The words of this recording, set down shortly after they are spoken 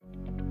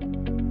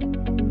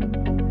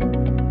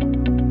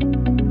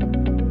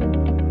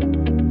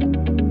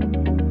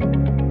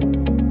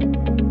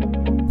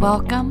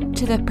Welcome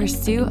to the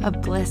Pursuit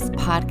of Bliss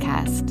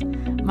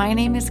podcast. My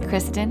name is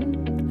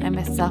Kristen. I'm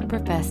a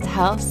self-professed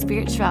health,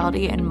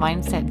 spirituality, and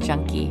mindset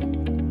junkie.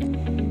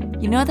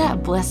 You know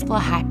that blissful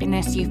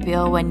happiness you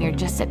feel when you're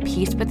just at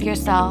peace with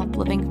yourself,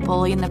 living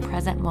fully in the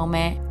present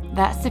moment?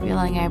 That's the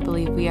feeling I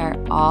believe we are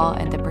all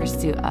in the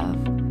pursuit of.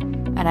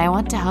 And I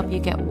want to help you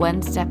get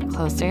one step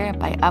closer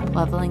by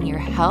up-leveling your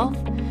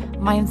health,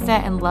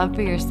 mindset, and love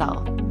for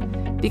yourself.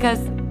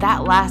 Because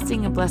that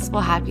lasting and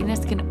blissful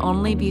happiness can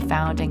only be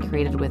found and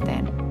created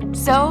within.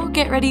 So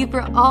get ready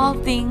for all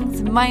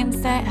things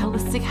mindset,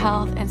 holistic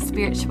health, and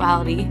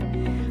spirituality.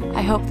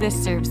 I hope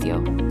this serves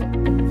you.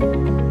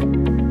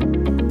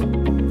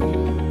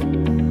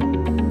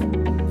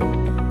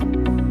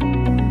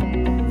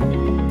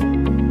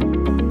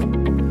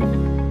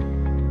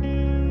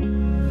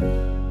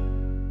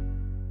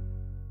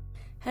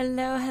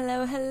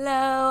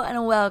 Hello,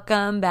 and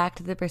welcome back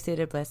to the Pursuit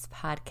of Bliss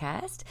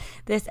podcast.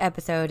 This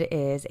episode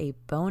is a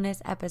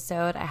bonus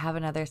episode. I have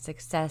another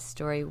success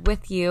story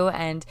with you,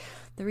 and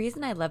the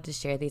reason I love to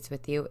share these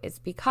with you is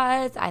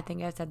because, I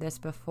think I've said this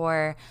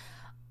before,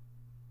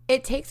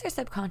 it takes our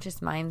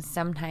subconscious mind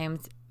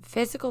sometimes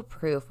physical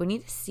proof. We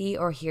need to see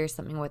or hear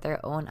something with our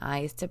own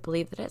eyes to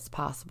believe that it's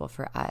possible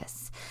for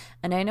us.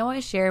 And I know I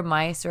share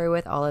my story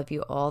with all of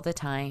you all the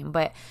time,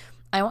 but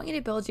I want you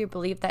to build your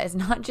belief that it's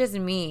not just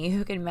me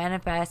who can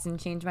manifest and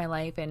change my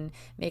life and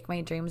make my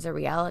dreams a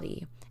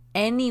reality.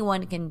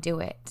 Anyone can do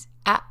it.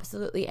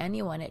 Absolutely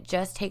anyone. It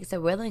just takes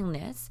a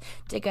willingness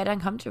to get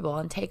uncomfortable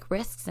and take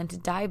risks and to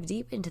dive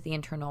deep into the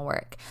internal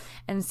work.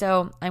 And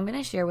so I'm going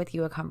to share with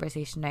you a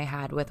conversation I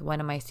had with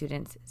one of my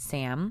students,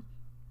 Sam,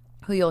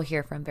 who you'll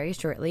hear from very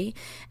shortly,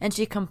 and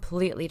she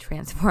completely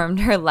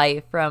transformed her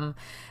life from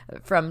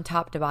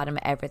top to bottom.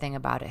 Everything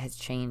about it has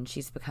changed.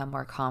 She's become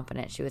more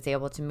confident. She was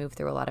able to move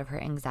through a lot of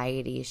her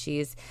anxiety.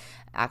 She's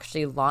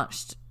actually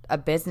launched a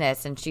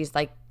business, and she's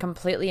like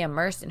completely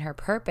immersed in her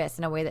purpose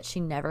in a way that she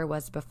never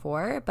was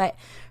before. But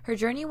her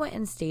journey went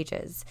in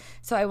stages.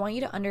 So I want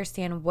you to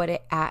understand what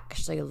it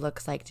actually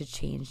looks like to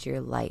change your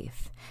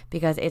life,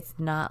 because it's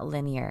not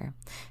linear.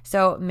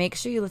 So make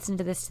sure you listen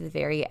to this to the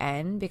very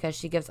end, because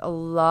she gives a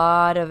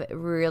lot of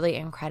really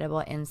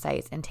incredible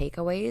insights and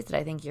takeaways that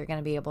I think you're going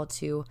to be able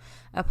to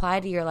apply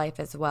to your life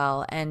as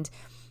well. And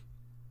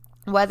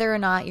whether or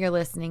not you're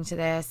listening to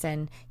this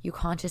and you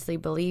consciously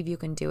believe you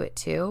can do it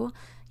too,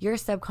 your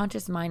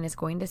subconscious mind is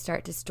going to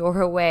start to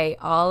store away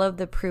all of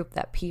the proof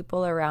that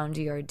people around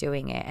you are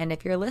doing it. And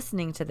if you're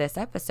listening to this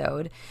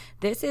episode,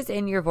 this is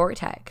in your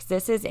vortex.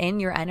 This is in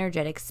your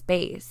energetic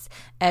space.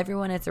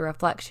 Everyone is a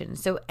reflection.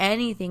 So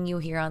anything you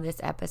hear on this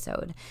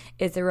episode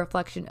is a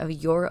reflection of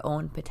your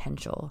own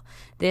potential.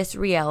 This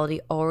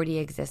reality already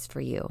exists for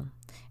you.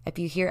 If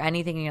you hear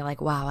anything and you're like,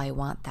 wow, I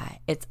want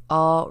that, it's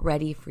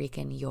already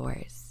freaking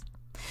yours.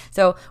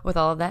 So with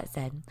all of that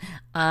said,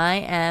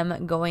 I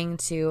am going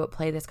to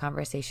play this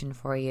conversation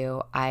for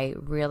you. I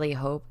really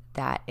hope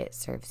that it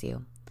serves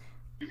you.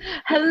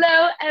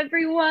 Hello,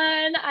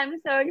 everyone.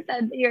 I'm so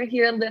excited that you're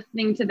here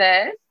listening to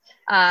this.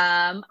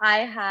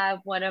 I have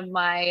one of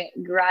my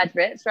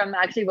graduates from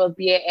actually both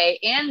BAA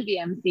and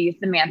BMC,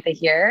 Samantha,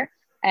 here.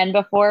 And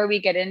before we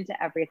get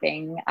into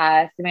everything,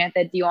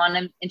 Samantha, do you want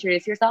to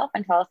introduce yourself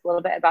and tell us a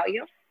little bit about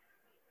you?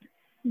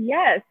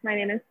 Yes, my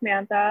name is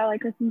Samantha,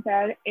 like Kristen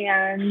said,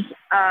 and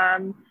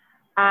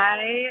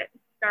I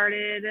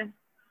started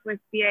with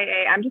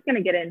BAA. I'm just going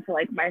to get into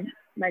like my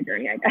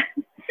journey, I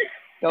guess.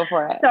 Go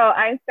for it. So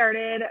I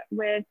started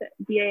with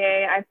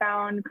BAA. I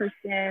found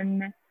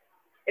Kristen,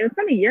 it was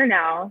been a year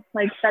now,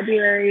 like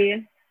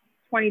February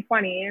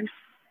 2020,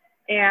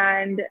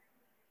 and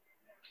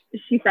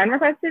she friend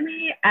requested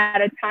me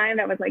at a time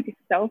that was like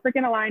so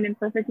freaking aligned and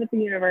perfect with the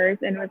universe,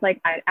 and it was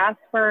like I asked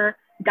for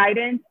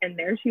guidance, and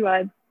there she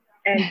was.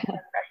 And she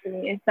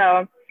refreshed me.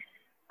 So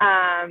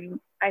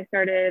I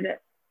started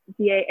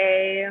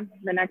BAA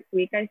the next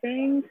week, I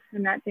think,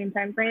 in that same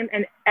time frame.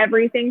 And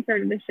everything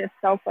started to shift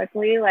so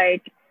quickly.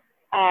 Like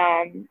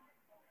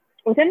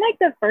within like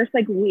the first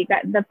like week,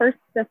 the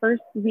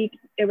first week,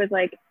 it was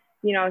like,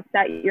 you know,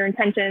 set your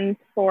intentions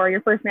for your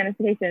first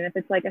manifestation if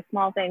it's like a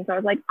small thing. So I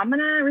was like, I'm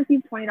gonna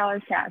receive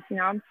 $20 cash, you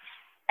know.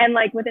 And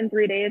like within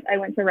 3 days, I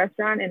went to a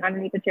restaurant and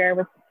underneath the chair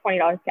was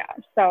 $20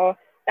 cash. So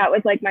that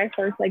was like my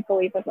first like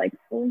belief of like,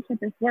 oh shit,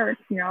 this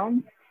works, you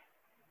know?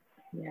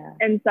 Yeah.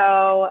 And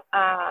so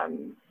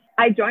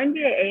I joined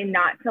BAA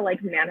not to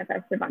like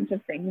manifest a bunch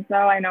of things though.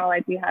 I know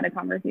like we had a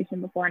conversation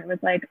before, and it was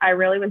like I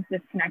really was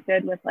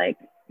disconnected with like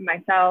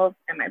myself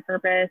and my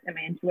purpose and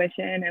my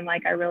intuition, and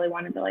like I really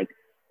wanted to like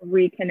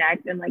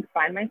reconnect and like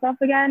find myself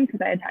again,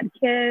 because I had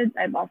kids,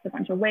 I'd lost a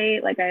bunch of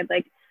weight, like I had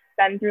like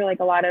been through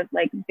like a lot of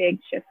like big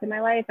shifts in my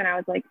life, and I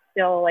was like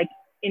still like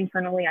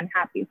internally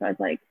unhappy. So I was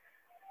like,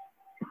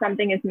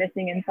 something is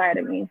missing inside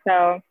of me.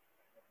 So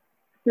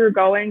through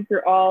going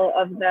through all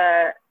of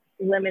the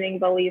limiting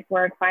belief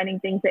work, finding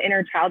things, the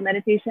inner child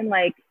meditation,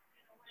 like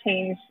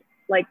changed,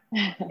 like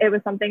it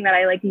was something that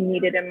I like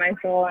needed in my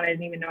soul, and I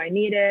didn't even know I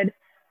needed.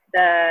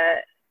 The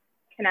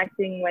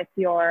connecting with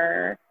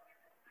your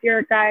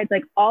spirit guides,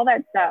 like all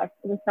that stuff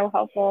was so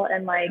helpful,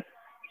 and like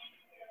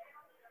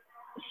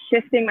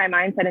shifting my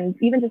mindset, and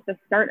even just the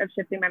start of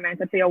shifting my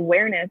mindset, the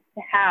awareness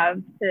to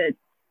have to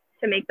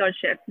make those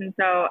shifts. And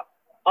so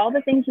all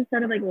the things just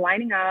started like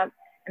lining up,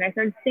 and I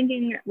started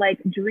thinking, like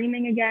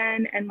dreaming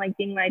again, and like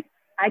being like,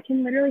 I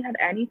can literally have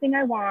anything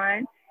I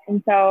want.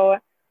 And so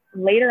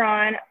later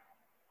on,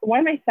 one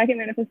of my second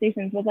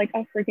manifestations was like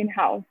a freaking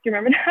house. Do you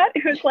remember that?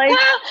 It was like,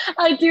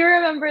 I do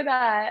remember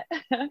that.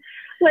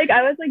 like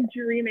I was like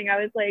dreaming. I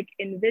was like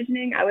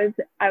envisioning. I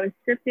was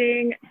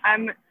scripting.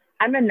 I'm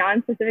a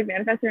non-specific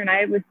manifestor, and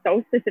I was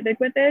so specific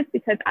with this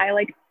because I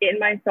like in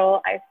my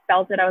soul, I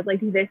felt it. I was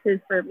like, this is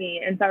for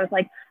me. And so I was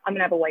like, I'm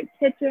gonna have a white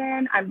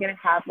kitchen. I'm gonna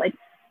have like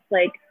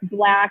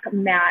black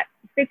matte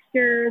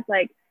fixtures,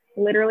 like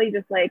literally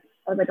just like,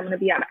 I was like, I'm gonna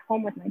be at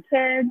home with my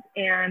kids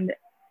and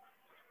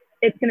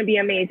it's gonna be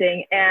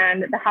amazing.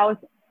 And the house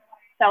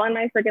fell in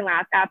my freaking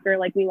lap after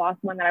like we lost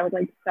one that I was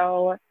like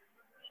so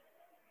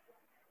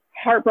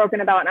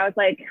heartbroken about. And I was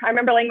like, I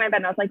remember laying in my bed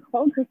and I was like,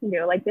 oh, Kristen,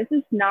 like this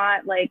is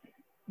not like,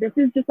 this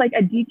is just like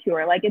a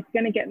detour. Like it's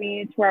gonna get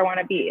me to where I want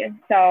to be.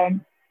 So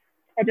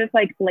I just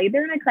like laid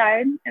there and I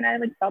cried and I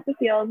like felt the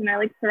feels and I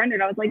like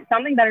surrendered. I was like,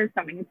 something better is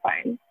coming. It's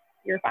fine.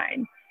 You're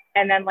fine.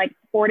 And then like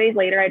 4 days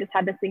later, I just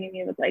had this thing in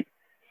me that was like,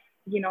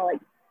 like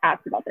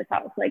ask about this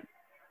house. Like,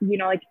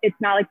 like it's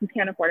not like you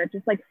can't afford it.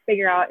 Just like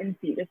figure out and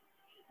see. Just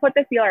put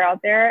the feeler out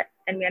there.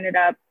 And we ended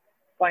up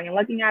going and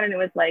looking at it. And it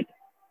was like,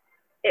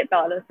 it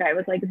fell out of the sky. It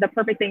was like the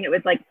perfect thing. It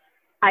was like,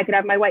 I could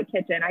have my white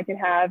kitchen. I could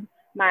have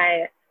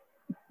my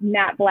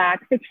matte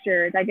black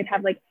fixtures. I could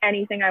have like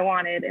anything I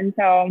wanted. And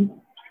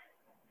so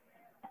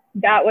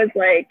that was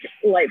like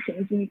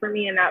life-changing for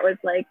me. And that was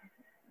like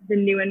the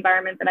new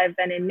environment that I've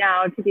been in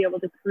now to be able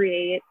to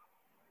create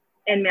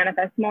and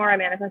manifest more. I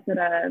manifested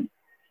a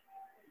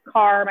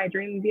car, my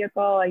dream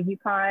vehicle, a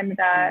Yukon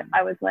that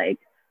I was like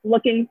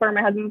looking for.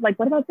 My husband was like,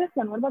 what about this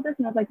one? What about this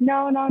one? I was like,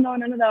 no, none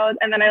of those.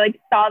 And then I like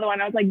saw the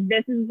one. I was like,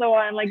 this is the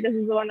one. Like, this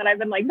is the one that I've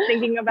been like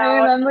thinking about. I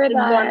remember this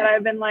that. is the one that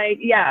I've been like,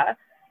 yeah.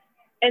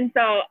 And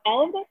so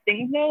all of those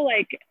things though,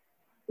 like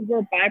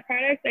were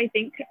byproducts, I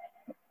think,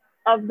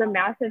 of the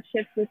massive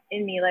shifts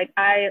within me. Like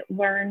I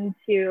learned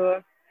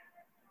to,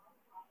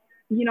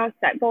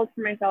 set goals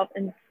for myself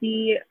and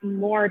see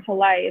more to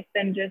life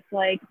than just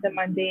like the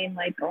mundane,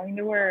 like going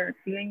to work,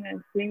 doing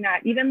this, doing that.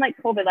 Even like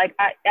COVID, like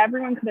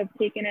everyone could have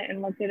taken it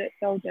and looked at it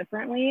so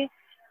differently.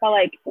 But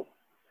like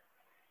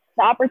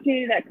the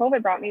opportunity that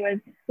COVID brought me was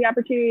the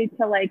opportunity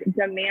to like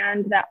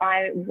demand that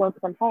I work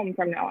from home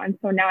from now on.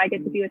 So now I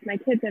get to be with my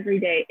kids every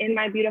day in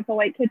my beautiful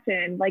white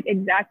kitchen, like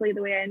exactly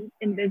the way I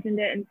envisioned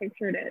it and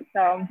pictured it.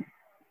 So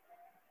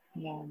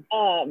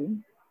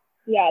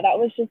yeah, that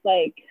was just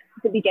like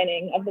the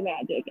beginning of the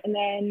magic. And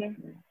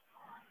then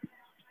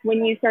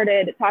when you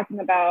started talking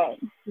about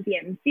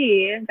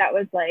BMC, that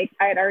was like,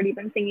 I had already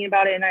been thinking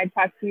about it and I'd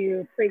talked to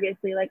you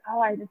previously, like,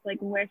 oh, I just like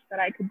wish that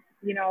I could,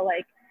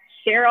 like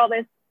share all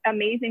this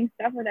amazing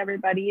stuff with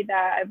everybody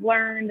that I've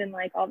learned and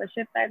like all the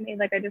shifts I've made.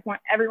 Like, I just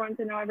want everyone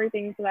to know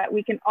everything so that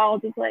we can all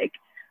just like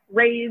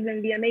raise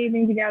and be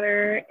amazing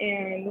together.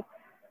 And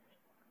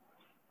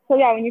so,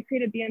 yeah, when you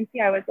created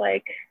BMC, I was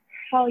like,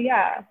 hell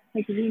yeah,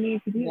 like we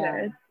need to do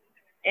this.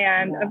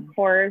 And of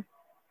course,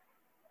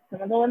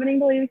 some of the limiting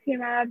beliefs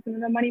came up, some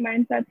of the money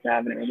mindset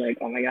stuff, and it was like,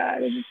 oh my God,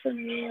 this is for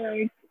me.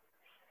 Like,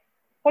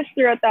 push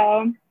through it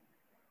though.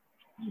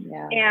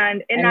 Yeah.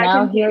 And in and that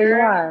now container, here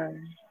you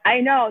are.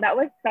 I know that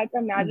was such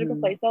a magical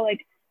place. So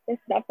like the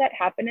stuff that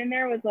happened in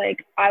there was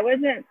like, I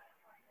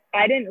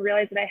didn't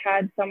realize that I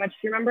had so much. Do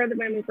you remember that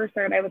when we first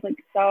started, I was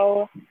like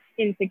so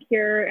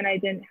insecure and I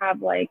didn't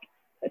have like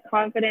the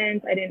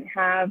confidence. I didn't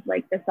have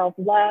like the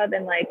self-love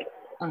and like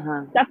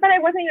stuff that I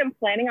wasn't even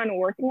planning on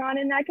working on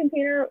in that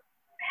container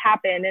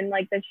happened. And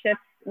like the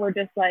shifts were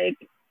just like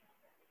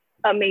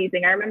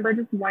amazing. I remember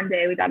just one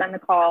day we got on the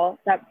call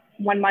that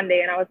one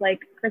Monday and I was like,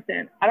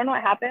 Kristen, I don't know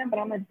what happened, but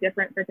I'm a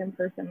different freaking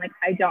person. Like,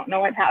 I don't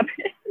know what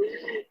happened.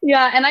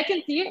 Yeah. And I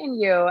can see it in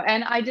you.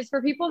 And I just,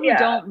 for people who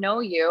don't know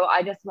you,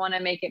 I just want to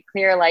make it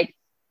clear, like,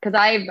 because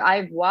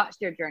I've watched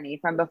your journey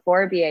from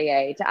before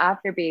BAA to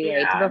after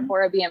BAA to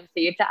before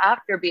BMC to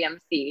after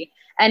BMC.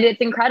 And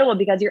it's incredible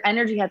because your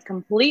energy has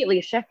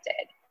completely shifted,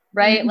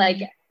 right? Like,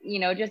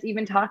 just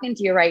even talking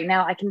to you right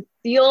now, I can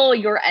feel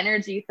your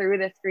energy through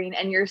the screen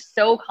and you're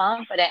so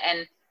confident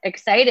and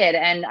excited.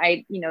 And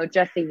I,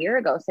 just a year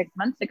ago, 6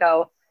 months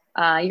ago,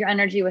 your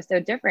energy was so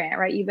different,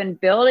 right? You've been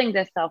building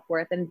this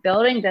self-worth and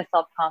building this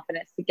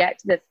self-confidence to get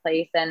to this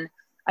place. And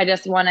I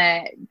just want to,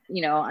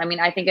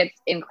 I think it's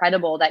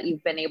incredible that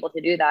you've been able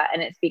to do that.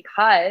 And it's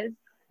because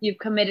you've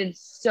committed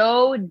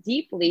so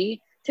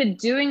deeply to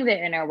doing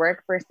the inner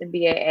work first in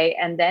BAA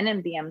and then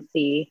in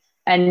BMC.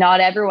 And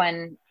not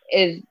everyone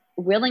is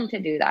willing to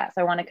do that.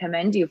 So I want to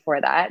commend you for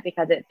that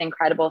because it's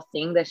incredible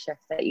seeing the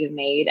shifts that you've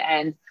made.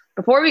 And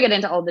before we get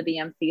into all the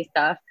BMC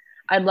stuff,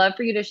 I'd love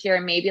for you to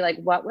share maybe like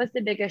what was the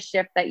biggest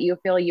shift that you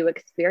feel you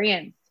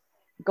experienced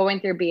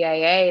going through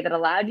BAA that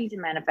allowed you to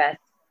manifest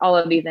all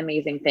of these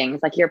amazing things,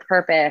 like your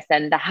purpose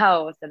and the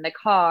house and the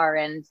car.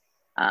 And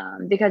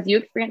because you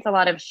experienced a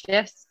lot of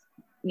shifts,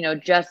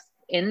 just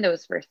in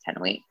those first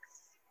 10 weeks.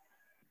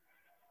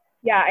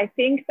 Yeah, I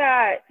think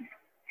that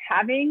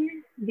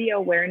having the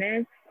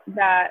awareness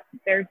that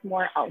there's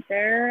more out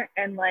there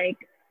and like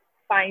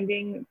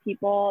finding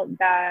people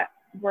that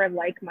were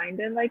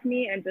like-minded like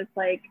me and just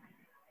like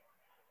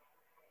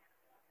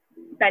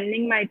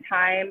spending my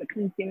time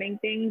consuming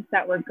things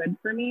that were good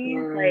for me,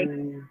 like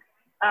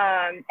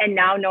and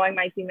now knowing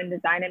my human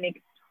design, it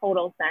makes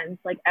total sense.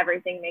 Like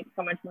everything makes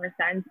so much more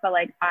sense. But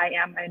like I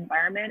am my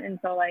environment, and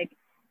so like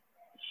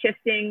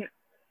shifting,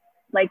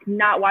 like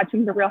not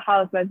watching The Real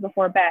Housewives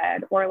before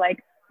bed, or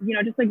like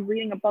just like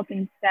reading a book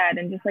instead,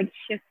 and just like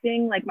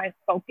shifting like my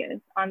focus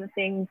on the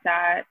things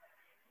that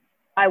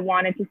I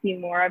wanted to see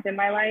more of in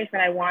my life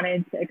and I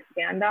wanted to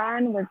expand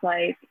on was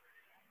like,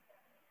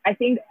 I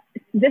think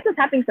this was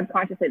happening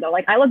subconsciously though.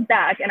 Like I look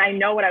back and I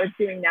know what I was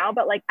doing now,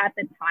 but like at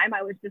the time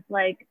I was just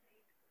like,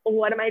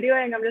 what am I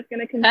doing? I'm just going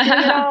to consume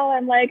it all.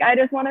 And like, I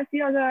just want to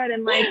feel good.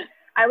 And like,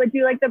 I would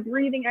do like the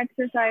breathing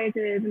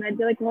exercises and I'd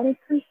be like, what would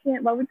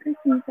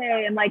Kristen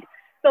say? And like,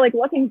 so like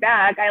looking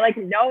back, I like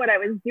know what I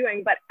was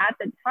doing, but at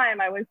the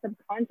time I was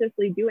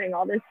subconsciously doing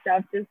all this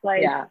stuff, just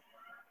like,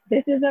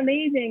 this is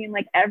amazing. And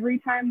like every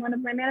time one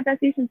of my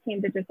manifestations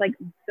came, to just like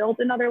build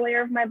another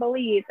layer of my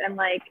belief. And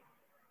like,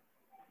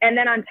 and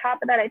then on top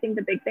of that, I think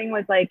the big thing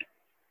was like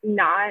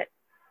not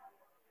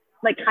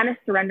like kind of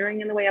surrendering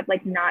in the way of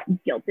like not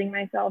guilting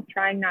myself,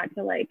 trying not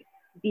to like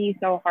be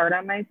so hard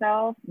on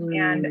myself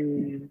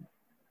and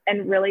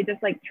really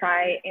just like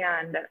try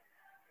and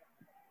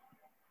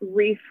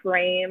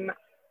reframe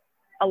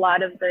a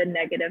lot of the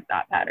negative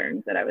thought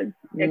patterns that I was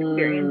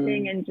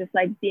experiencing and just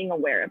like being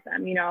aware of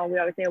them. We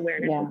always say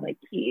awareness is like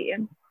key.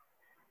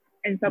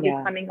 And so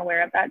becoming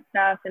aware of that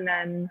stuff. And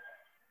then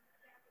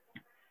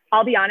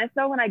I'll be honest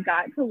though, when I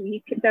got to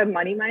week the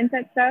money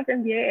mindset stuff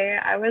in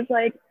BAA, I was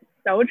like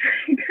so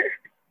triggered.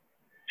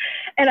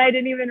 And I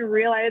didn't even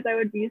realize I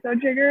would be so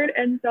triggered.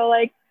 And so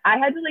like I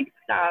had to like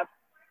stop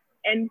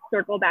and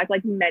circle back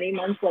like many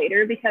months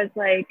later, because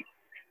like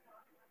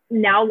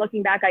now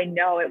looking back, I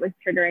know it was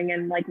triggering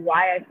and like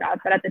why I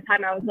stopped. But at the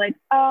time I was like,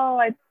 oh,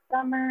 it's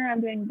summer,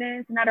 I'm doing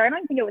this and that. Or I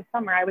don't think it was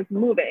summer, I was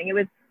moving.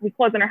 We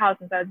closed on our house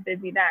since I was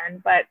busy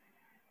then. But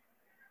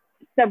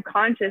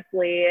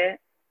subconsciously,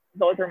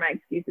 those were my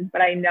excuses.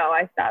 But I know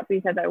I stopped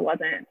because I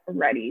wasn't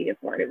ready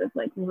for it. It was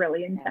like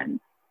really intense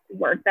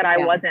work that I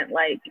wasn't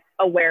like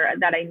aware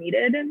that I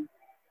needed.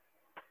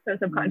 So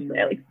subconsciously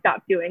I like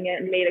stopped doing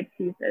it and made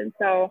excuses.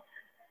 So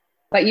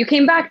but you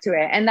came back to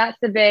it. And that's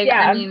the big,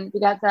 I mean,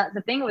 that's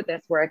the thing with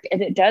this work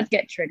is it does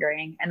get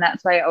triggering. And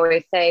that's why I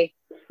always say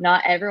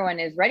not everyone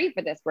is ready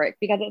for this work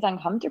because it's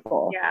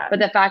uncomfortable. But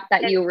the fact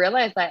that you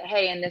realize that,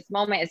 hey, in this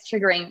moment it's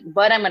triggering,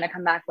 but I'm going to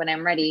come back when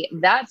I'm ready.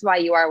 That's why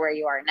you are where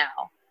you are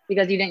now,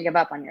 because you didn't give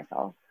up on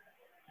yourself.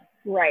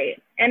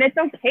 Right. And it's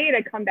okay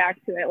to come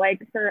back to it.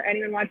 Like for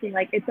anyone watching,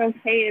 like it's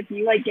okay if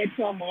you like get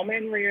to a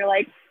moment where you're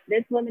like,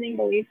 this limiting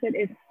belief shit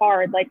is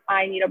hard. Like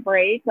I need a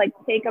break. Like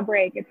take a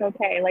break. It's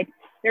okay. Like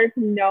there's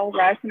no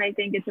rush. And I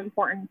think it's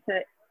important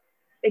to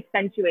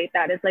accentuate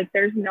that. It's like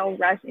there's no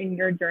rush in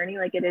your journey.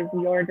 Like it is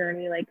your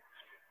journey. Like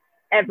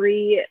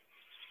every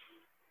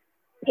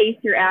pace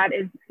you're at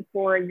is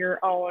for your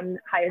own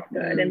highest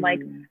good. And like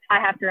I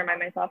have to remind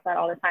myself that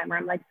all the time, where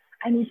I'm like,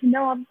 I need to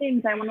know all the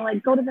things. I want to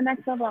like go to the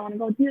next level. I want to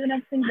go do the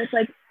next thing. But it's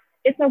like,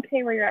 it's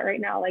okay where you're at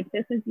right now. Like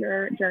this is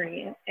your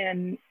journey,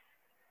 and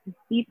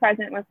be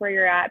present with where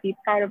you're at. Be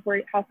proud of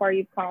how far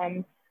you've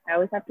come. I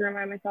always have to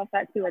remind myself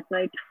that too. It's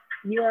like,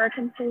 you are a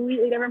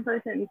completely different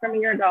person from a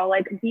year ago.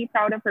 Like be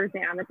proud of her,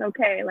 Sam. It's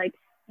okay. Like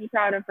be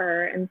proud of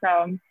her. And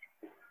so,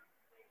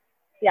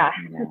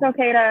 it's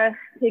okay to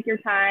take your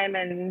time.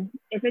 And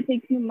if it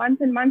takes you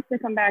months and months to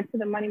come back to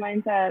the money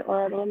mindset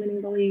or the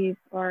limiting belief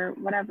or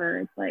whatever,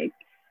 it's like,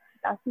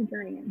 that's the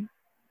journey.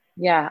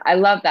 Yeah, I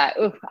love that.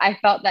 Oof, I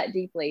felt that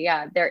deeply.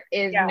 Yeah, there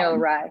is no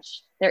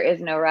rush. There is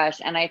no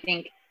rush. And I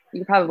think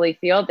you probably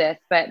feel this,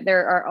 but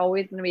there are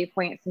always going to be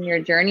points in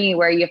your journey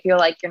where you feel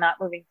like you're not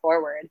moving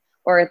forward,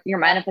 or if your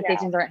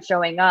manifestations aren't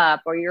showing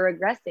up, or you're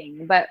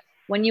regressing. But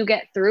when you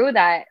get through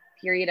that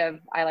period of,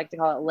 I like to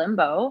call it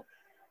limbo,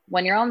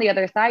 when you're on the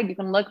other side, you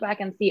can look back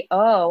and see,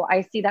 oh,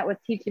 I see that was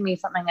teaching me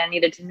something I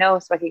needed to know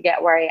so I could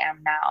get where I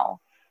am now.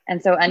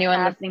 And so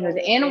anyone listening who's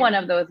in one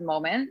of those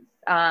moments,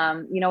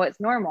 it's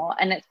normal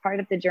and it's part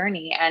of the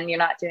journey and you're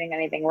not doing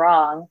anything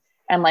wrong.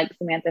 And like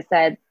Samantha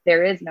said,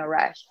 there is no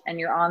rush and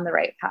you're on the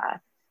right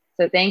path.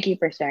 So thank you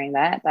for sharing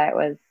that. That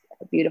was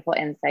a beautiful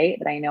insight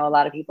that I know a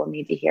lot of people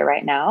need to hear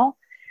right now.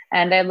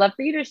 And I'd love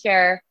for you to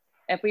share,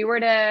 if we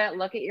were to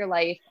look at your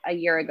life a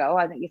year ago,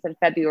 I think you said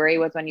February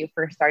was when you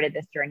first started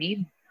this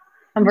journey,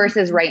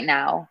 versus right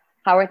now,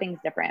 how are things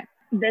different?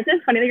 This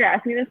is funny that you're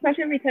asking me this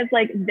question, because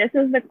like this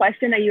is the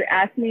question that you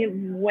asked me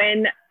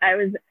when I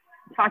was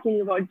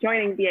talking about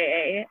joining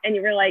BAA, and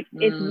you were like,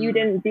 if you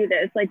didn't do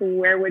this, like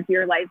where would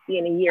your life be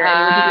in a year?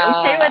 And would you be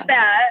okay with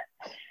that?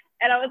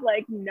 And I was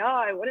like, no,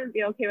 I wouldn't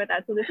be okay with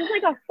that. So this is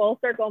like a full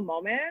circle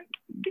moment.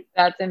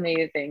 That's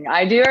amazing.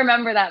 I do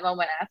remember that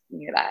moment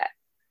asking you that.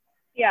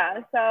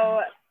 Yeah. So,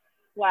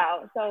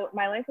 wow. So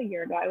my life a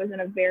year ago, I was in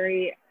a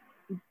very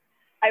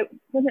I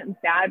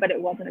wasn't bad, but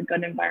it wasn't a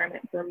good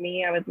environment for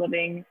me. I was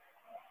living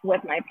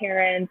with my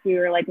parents. We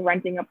were like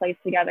renting a place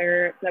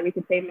together so that we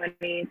could save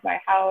money to buy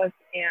a house.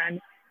 And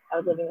I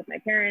was living with my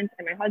parents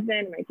and my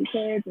husband and my two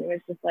kids. And it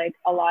was just like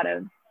a lot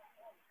of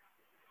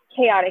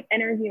chaotic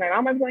energy. My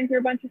mom was going through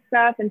a bunch of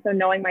stuff. And so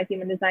knowing my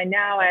human design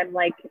now, I'm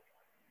like,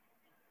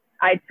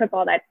 I took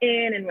all that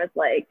in and was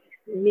like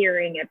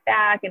mirroring it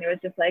back. And it was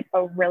just like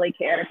a really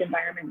chaotic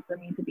environment for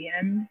me to be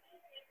in,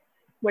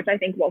 which I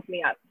think woke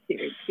me up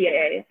to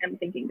CAA and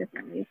thinking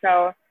differently.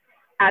 So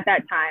at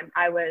that time,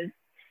 I was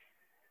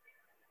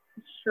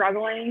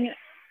struggling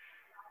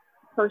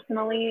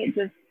personally,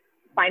 just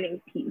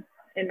finding peace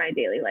in my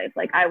daily life.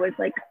 Like I was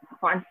like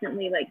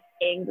constantly like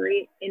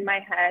angry in my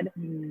head,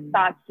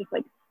 thoughts just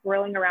like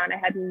swirling around. I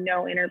had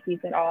no inner peace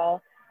at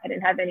all. I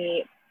didn't have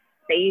any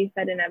space.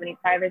 I didn't have any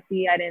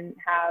privacy. I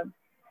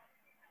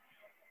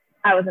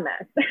was a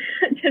mess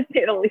to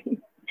say the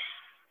least.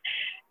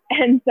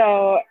 And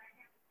so,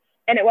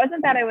 and it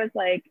wasn't that it was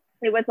like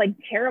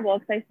terrible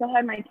because I still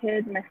had my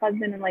kids and my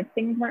husband and like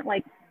things weren't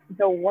like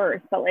the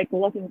worst, but like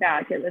looking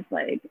back, it was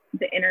like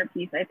the inner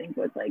peace, I think,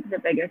 was like the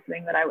biggest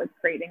thing that I was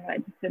craving that I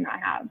just did not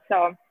have.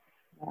 So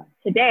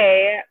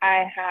today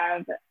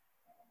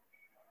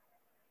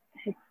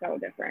it's so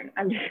different.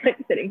 I'm just like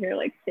sitting here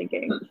like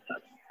thinking.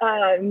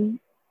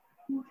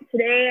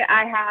 Today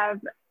I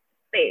have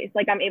space.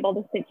 Like I'm able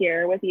to sit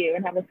here with you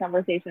and have this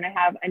conversation. I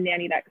have a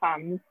nanny that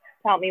comes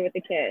to help me with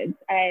the kids.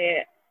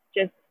 I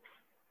just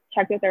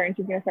checked with her and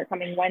she's gonna start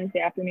coming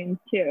Wednesday afternoons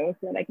too,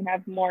 so that I can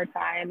have more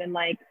time. And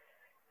like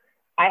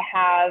I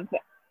have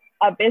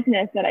a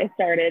business that I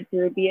started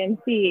through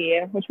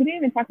BNC, which we didn't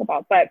even talk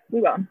about, but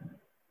we will.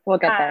 We'll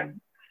get there.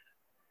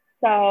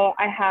 So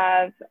I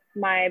have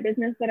my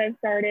business that I've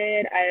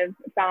started. I've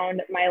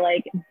found my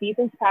like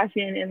deepest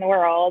passion in the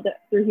world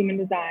through human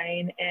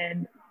design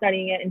and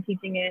studying it and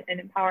teaching it and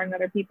empowering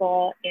other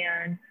people.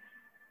 And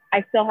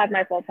I still have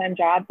my full-time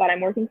job, but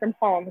I'm working from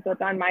home. So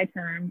it's on my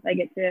terms. I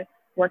get to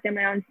work in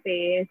my own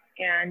space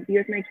and be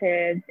with my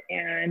kids.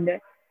 And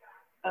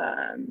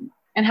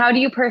how do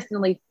you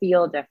personally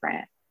feel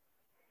different?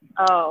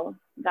 Oh,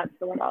 that's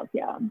the one else.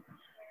 Yeah.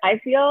 I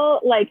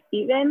feel like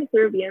even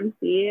through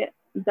BMC,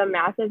 the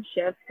massive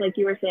shifts, like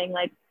you were saying,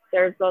 like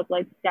there's those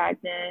like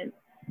stagnant,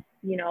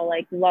 you know,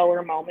 like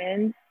lower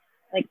moments.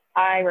 Like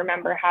I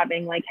remember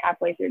having like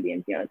halfway through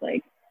BMC, I was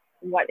like,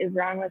 what is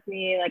wrong with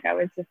me? Like I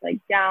was just like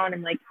down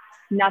and like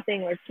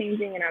nothing was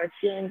changing and I was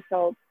feeling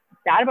so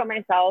bad about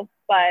myself.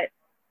 But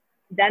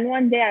then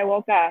one day I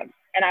woke up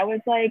and I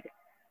was like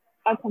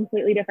a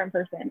completely different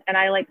person and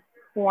I like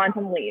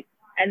quantum leap.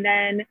 And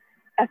then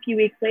a few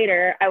weeks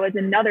later, I was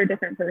another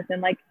different person.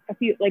 Like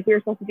we were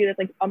supposed to do this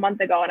like a month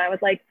ago and I was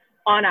like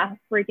on a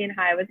freaking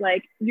high. I was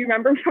like, you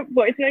remember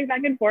voice going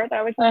back and forth?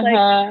 I was just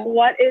like,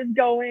 what is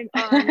going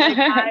on? Like,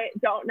 I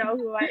don't know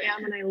who I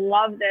am and I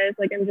love this.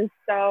 Like, I'm just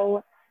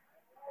so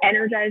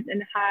energized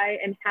and high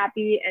and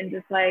happy and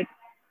just like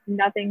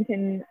nothing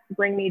can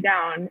bring me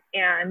down.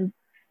 And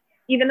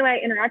even though I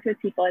interact with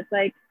people, it's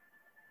like,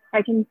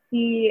 I can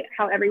see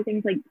how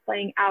everything's like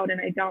playing out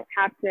and I don't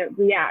have to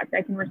react.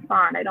 I can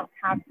respond. I don't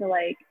have to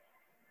like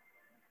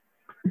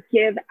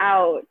give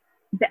out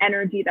the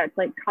energy that's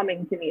like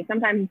coming to me.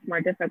 Sometimes it's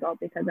more difficult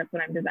because that's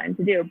what I'm designed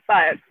to do,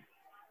 but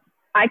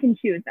I can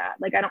choose that.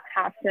 Like I don't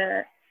have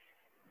to,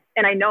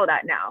 and I know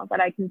that now, that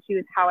I can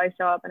choose how I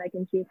show up and I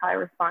can choose how I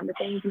respond to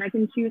things and I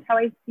can choose how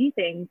I see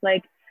things.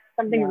 Like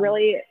something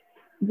really,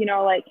 you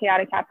know, like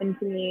chaotic happened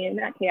to me,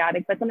 not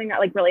chaotic, but something that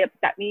like really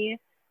upset me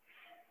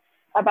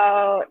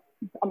about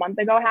a month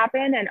ago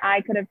happened, and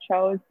I could have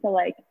chose to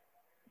like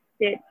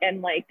sit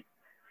and like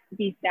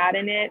be sad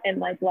in it and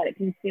like let it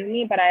consume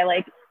me, but I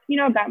like, you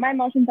know, got my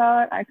emotions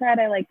out. I cried,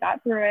 I like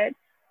got through it,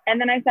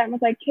 and then I sat and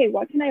was like, okay,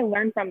 what can I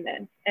learn from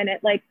this? And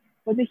it like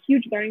was a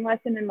huge learning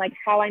lesson in like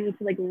how I need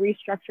to like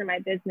restructure my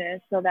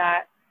business so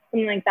that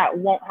something like that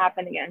won't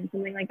happen again,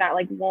 something like that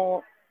like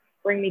won't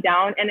bring me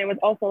down. And it was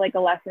also like a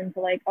lesson to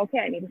like, okay,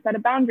 I need to set a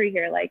boundary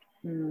here. Like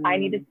I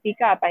need to speak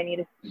up. I need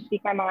to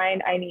speak my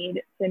mind. I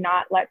need to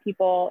not let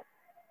people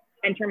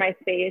enter my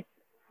space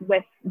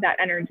with that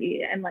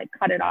energy and like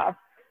cut it off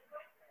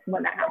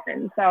when that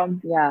happens. So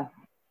yeah,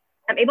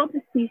 I'm able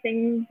to see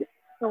things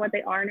for what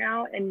they are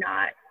now and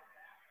not,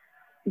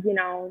 you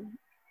know,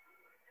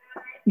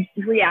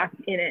 react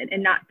in it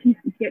and not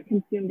get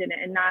consumed in it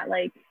and not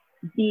like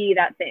be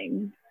that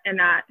thing. And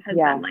that has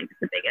been like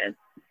the biggest.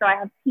 So I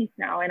have peace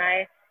now and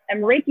I am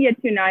Reiki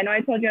attuned now. I know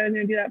I told you I was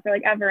going to do that for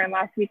like ever. And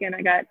last weekend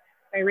I got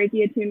my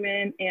Reiki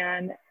attunement,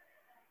 and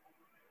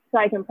so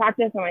I can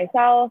practice on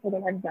myself, I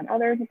can practice on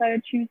others if I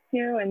would choose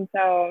to. And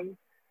so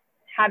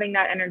having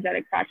that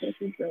energetic practice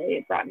has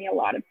really brought me a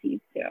lot of peace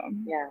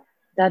too. Yeah,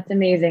 that's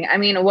amazing. I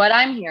mean, what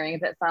I'm hearing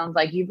is it sounds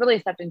like you've really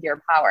stepped into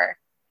your power,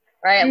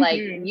 right? Like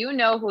you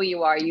know who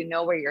you are, you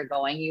know where you're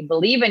going, you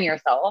believe in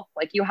yourself,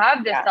 like you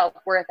have this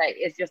self-worth that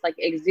is just like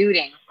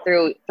exuding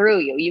through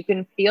you. You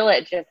can feel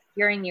it just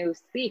hearing you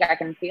speak. I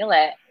can feel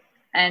it.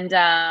 And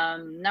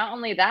not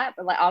only that,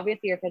 but like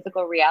obviously your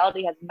physical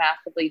reality has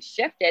massively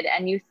shifted.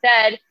 And you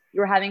said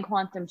you were having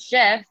quantum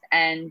shifts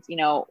and, you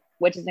know,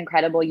 which is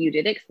incredible. You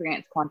did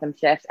experience quantum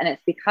shifts, and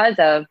it's because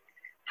of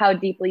how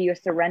deeply you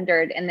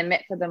surrendered in the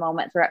midst of the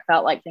moments where it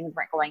felt like things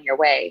weren't going your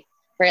way,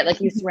 right?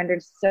 Like you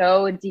surrendered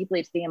so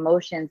deeply to the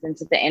emotions and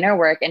to the inner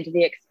work and to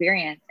the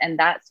experience. And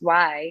that's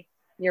why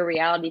your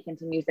reality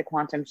continues to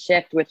quantum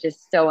shift, which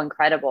is so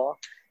incredible.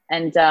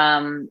 And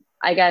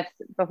I guess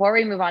before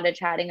we move on to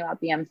chatting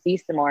about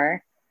BMC some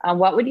more,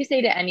 what would you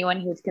say to anyone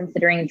who's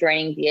considering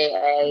joining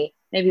BAA,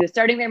 maybe who's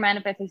starting their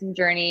manifestation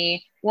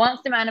journey,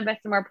 wants to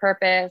manifest some more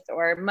purpose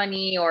or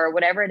money or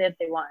whatever it is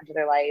they want into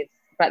their lives,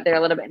 but they're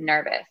a little bit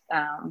nervous?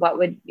 What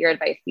would your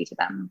advice be to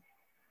them?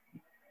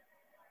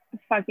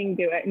 Fucking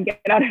do it and get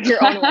out of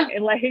your own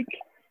way.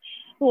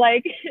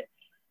 Like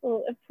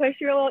push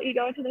your little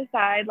ego to the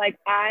side. Like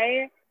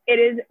it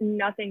is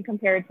nothing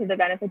compared to the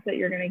benefits that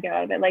you're going to get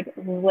out of it. Like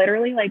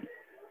literally, like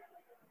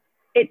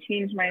it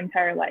changed my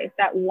entire life.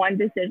 That one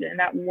decision,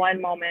 that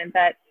one moment,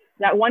 that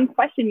one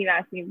question you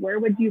asked me, where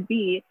would you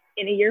be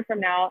in a year from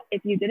now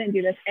if you didn't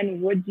do this?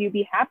 And would you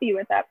be happy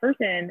with that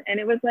person? And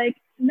it was like,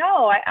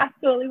 no, I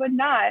absolutely would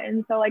not.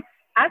 And so like,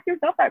 ask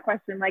yourself that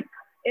question. Like,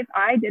 if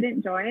I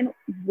didn't join,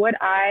 if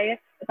I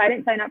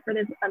didn't sign up for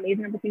this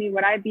amazing opportunity,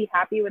 would I be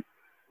happy with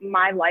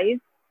my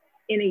life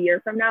in a year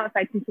from now if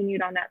I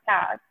continued on that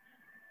path?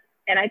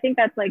 And I think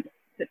that's like,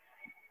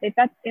 if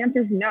that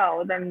answer's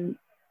no, then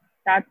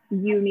that's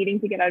you needing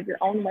to get out of your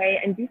own way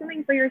and do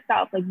something for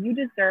yourself. Like you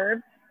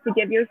deserve to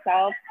give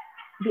yourself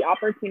the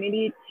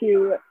opportunity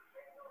to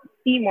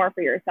see more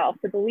for yourself,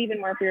 to believe in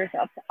more for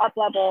yourself, to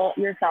up-level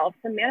yourself,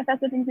 to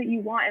manifest the things that you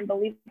want and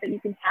believe that you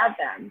can have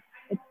them.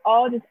 It's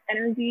all just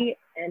energy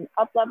and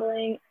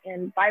up-leveling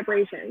and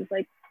vibrations.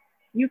 Like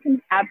you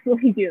can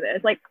absolutely do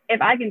this. Like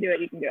if I can do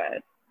it, you can do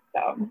it.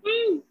 So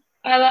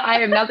I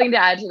have nothing to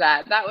add to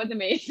that. That was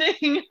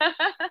amazing.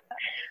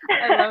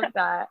 I love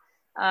that.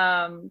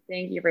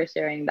 Thank you for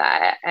sharing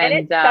that. And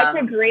it's such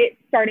a great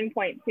starting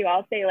point too.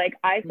 I'll say like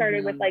I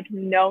started with like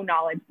no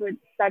knowledge. So it's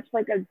such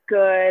like a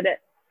good,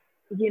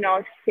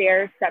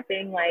 stair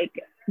stepping like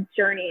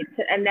journey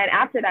and then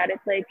after that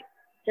it's like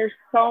there's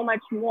so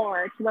much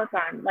more to work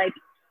on. Like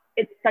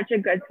it's such a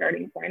good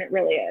starting point. It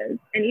really is.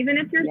 And even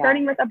if you're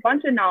starting with a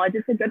bunch of knowledge,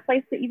 it's a good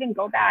place to even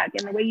go back.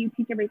 And the way you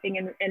teach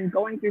everything and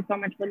going through so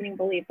much limiting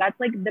belief, that's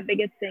like the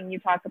biggest thing you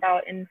talk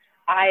about. And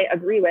I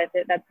agree with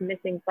it. That's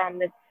missing from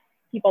this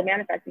people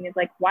manifesting is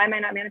like, why am I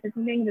not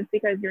manifesting things? It's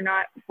because you're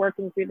not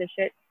working through the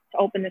shit to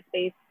open the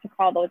space to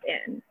call those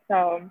in.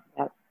 So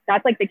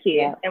that's like the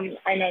key. And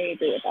I know you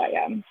agree with that.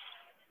 Yeah.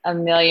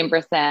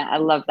 1,000,000%. I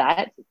love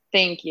that.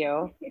 Thank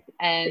you.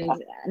 And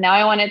now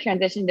I want to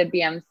transition to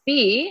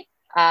BMC,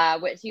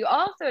 which you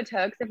also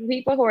took. So for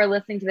people who are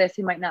listening to this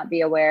who might not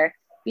be aware,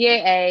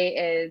 BAA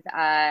is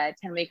a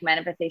 10-week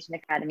manifestation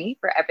academy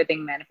for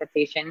everything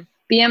manifestation.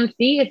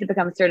 BMC is to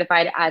become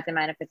certified as a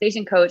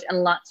manifestation coach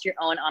and launch your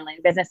own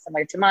online business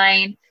similar to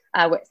mine,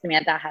 which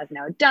Samantha has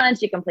now done.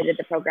 She completed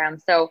the program.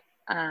 So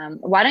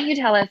why don't you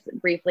tell us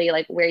briefly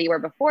like where you were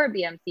before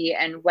BMC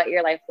and what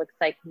your life looks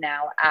like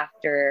now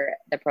after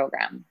the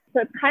program?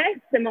 So it's kind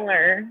of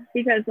similar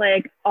because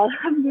like all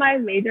of my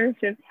major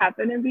shifts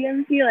happened in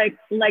BMC.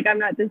 Like I'm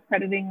not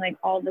discrediting like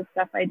all the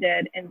stuff I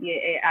did in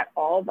BAA at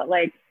all, but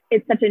like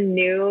it's such a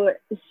new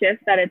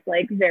shift that it's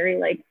like very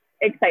like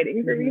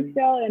exciting for me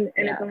still. And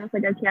it's almost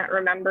like I can't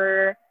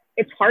remember.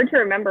 It's hard to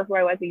remember who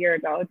I was a year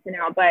ago to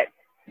now, but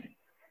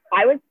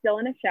I was still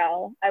in a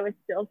shell. I was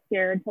still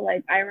scared to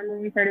like, I remember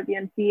when we started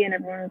BMC and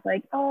everyone was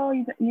like, oh,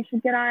 you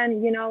should get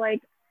on,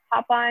 like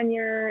hop on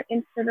your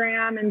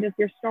Instagram and just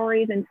your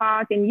stories and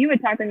talk. And you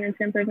would talk on your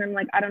Instagram person. I'm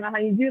like, I don't know how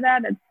you do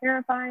that. That's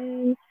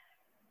terrifying.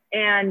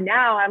 And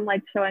now I'm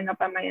like showing up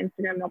on my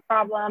Instagram, no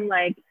problem.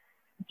 Like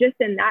just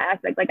in that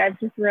aspect, like I've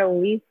just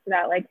released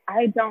that. Like,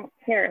 I don't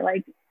care.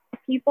 Like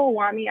people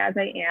want me as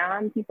I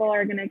am. People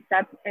are going to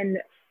accept and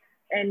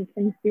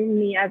consume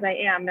me as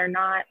I am. They're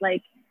not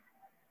like,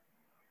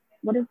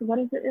 what is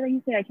it that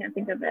you say? I can't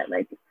think of it.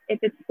 Like if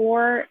it's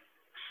for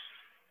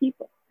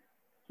people,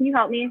 can you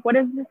help me? What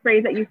is the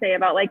phrase that you say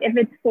about like, if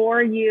it's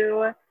for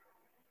you,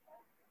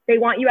 they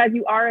want you as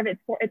you are. If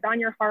it's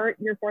on your heart,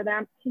 you're for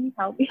them. Can you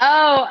help me?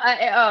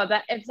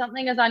 That if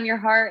something is on your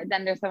heart,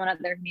 then there's someone out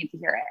there who needs to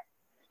hear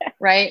it.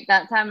 Right?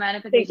 That's how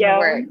manifestation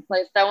works.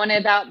 Like someone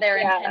is out there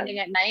intending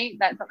at night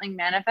that something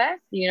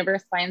manifests. The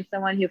universe finds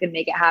someone who can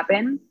make it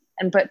happen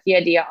and puts the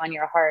idea on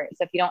your heart.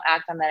 So if you don't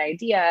act on that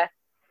idea,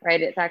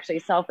 right, it's actually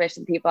selfish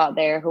and people out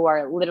there who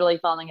are literally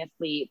falling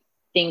asleep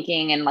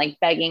thinking and like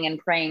begging and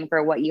praying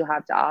for what you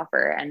have to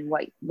offer and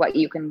what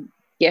you can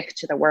gift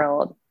to the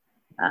world.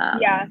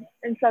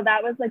 And so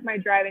that was like my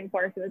driving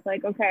force. It was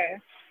like, okay,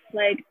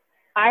 like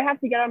I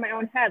have to get on my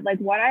own head. Like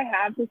what I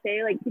have to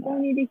say, like people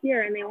need to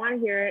hear and they want to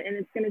hear it and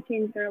it's going to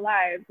change their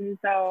lives. And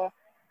so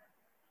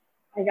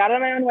I got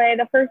on my own way.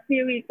 The first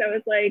few weeks I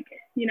was like,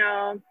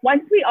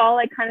 once we all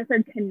like kind of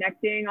started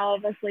connecting, all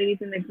of us ladies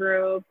in the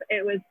group,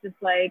 it was just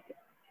like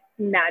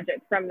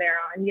magic from there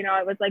on.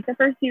 It was like the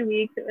first few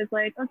weeks, it was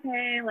like,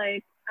 okay,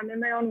 like I'm in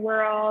my own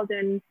world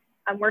and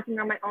I'm working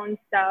on my own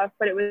stuff.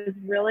 But it was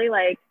really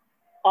like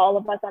all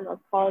of us on those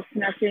calls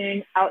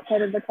connecting,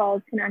 outside of the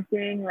calls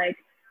connecting, like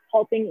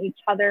helping each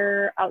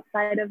other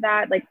outside of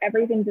that, like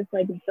everything just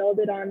like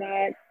builded on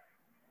that,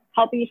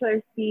 helping each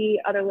other see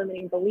other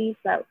limiting beliefs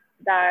that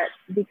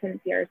we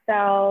couldn't see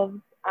ourselves.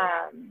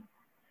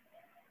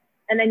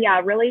 And then,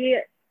 yeah, really,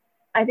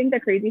 I think the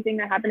crazy thing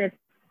that happened is,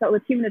 so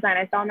with human design,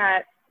 I found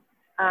that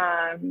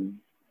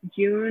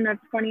June of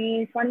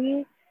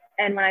 2020.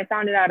 And when I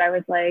found it out, I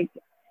was like,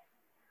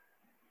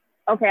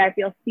 okay, I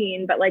feel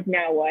seen, but like,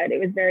 now what? It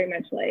was very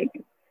much like,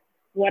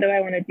 what do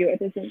I want to do with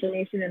this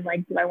information? And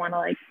like, do I want to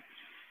like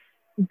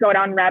go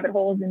down rabbit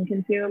holes and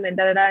consume and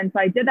da da da? And so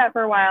I did that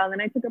for a while, and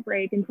then I took a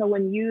break until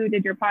when you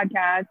did your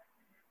podcast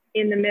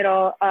in the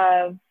middle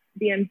of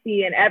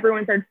BMC, and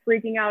everyone started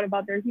freaking out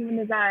about their human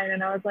design.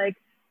 And I was like,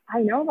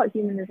 I know about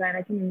human design.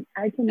 I can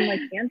like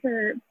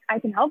answer, I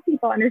can help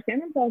people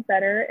understand themselves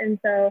better. And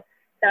so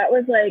that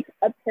was like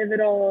a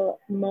pivotal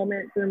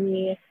moment for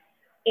me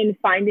in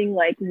finding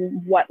like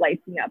what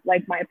lights me up,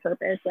 like my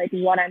purpose, like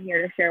what I'm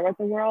here to share with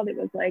the world. It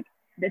was like,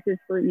 this is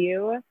for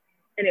you.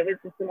 And it was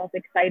just the most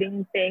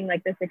exciting thing,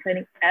 like this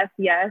exciting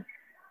yes,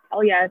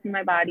 hell yes in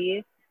my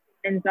body.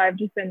 And so I've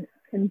just been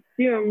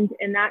consumed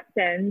in that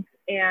sense.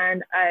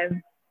 And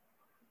I've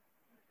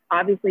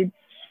obviously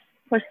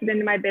pushed it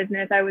into my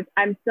business.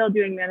 I'm still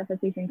doing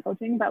manifestation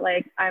coaching, but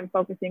like I'm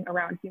focusing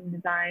around human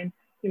design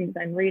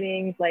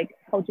readings, like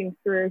coaching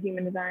through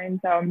human design.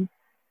 So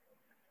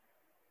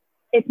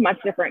it's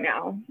much different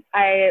now.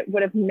 I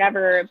would have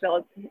never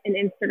built an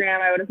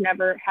Instagram. I would have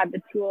never had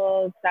the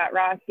tools that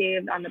Ross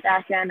gave on the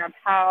back end of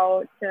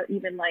how to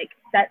even like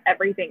set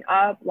everything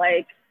up.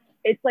 Like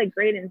it's like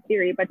great in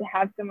theory, but to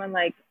have someone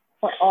like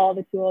put all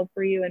the tools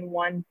for you in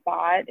one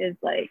spot is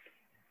like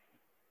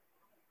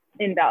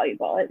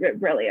invaluable. It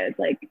really is.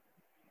 Like,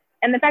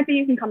 and the fact that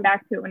you can come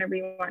back to it whenever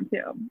you want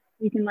to.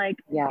 You can like,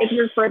 if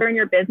you're furthering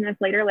your business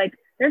later, like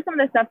there's some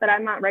of the stuff that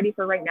I'm not ready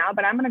for right now,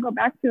 but I'm going to go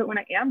back to it when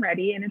I am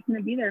ready, and it's going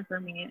to be there for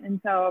me.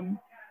 And so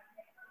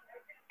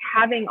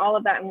having all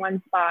of that in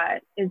one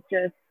spot is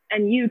just,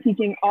 and you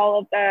teaching all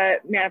of the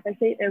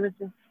manifestation, it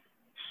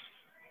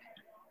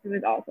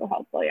was also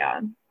helpful.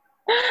 Yeah.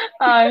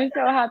 I'm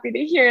so happy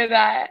to hear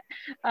that.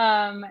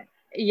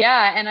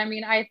 Yeah. And I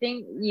mean, I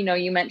think, you know,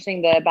 you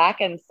mentioning the back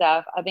end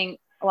stuff, I think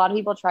a lot of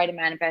people try to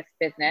manifest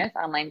business,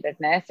 online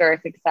business or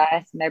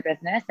success in their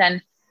business,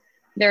 and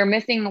they're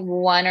missing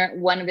one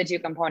of the two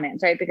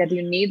components, right? Because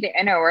you need the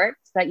inner work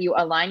so that you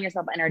align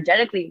yourself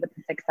energetically with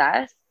the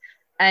success.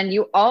 And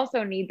you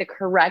also need the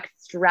correct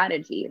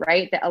strategy,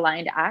 right? The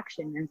aligned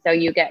action. And so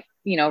you get,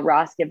 you know,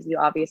 Ross gives you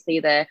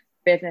obviously the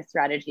business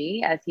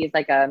strategy, as he's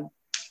like a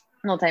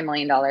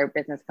multi-million-dollar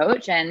business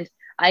coach. And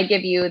I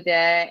give you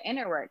the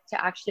inner work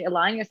to actually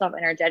align yourself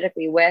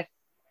energetically with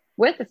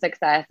the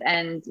success.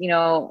 And, you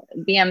know,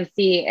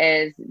 BMC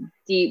is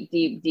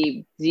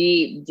deep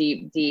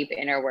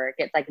inner work.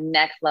 It's like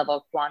next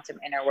level quantum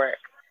inner work.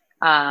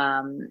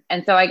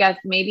 And so I guess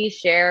maybe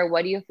share,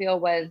 what do you feel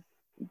was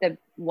the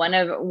one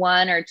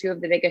or two of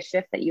the biggest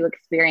shifts that you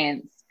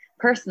experienced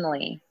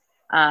personally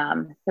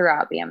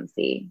throughout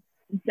BMC?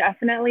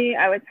 Definitely.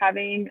 I was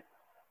having,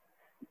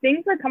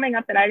 things were coming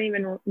up that I didn't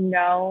even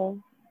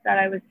know that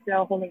I was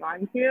still holding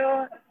on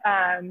to.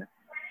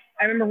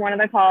 I remember one of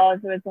the calls,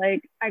 it was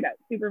like, I got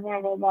super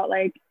vulnerable about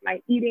like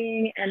my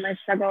eating and my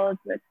struggles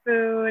with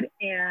food,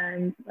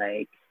 and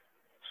like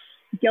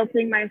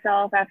guilting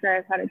myself after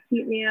I've had a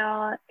cheat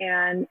meal.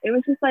 And it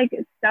was just like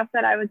stuff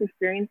that I was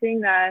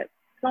experiencing that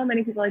so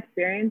many people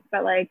experience,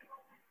 but like,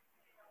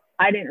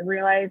 I didn't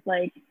realize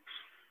like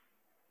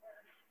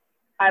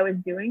I was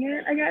doing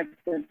it, I guess,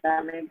 if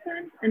that makes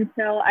sense,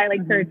 until I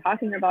like started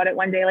talking about it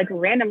one day, like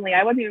randomly.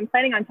 I wasn't even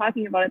planning on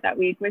talking about it that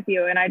week with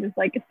you. And I just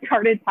like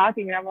started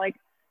talking, and I'm like,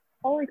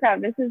 holy crap,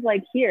 this is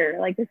like here.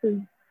 Like, this is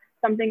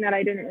something that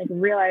I didn't like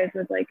realize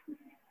was like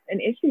an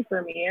issue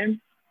for me.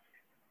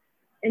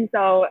 And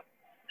so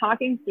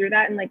talking through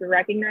that and like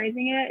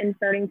recognizing it and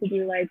starting to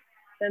do like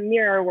the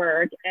mirror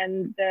work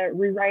and the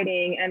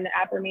rewriting and the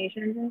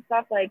affirmations and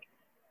stuff, like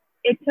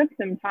it took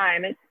some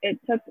time. It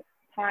took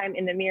time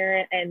in the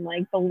mirror and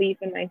like belief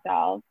in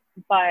myself.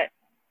 But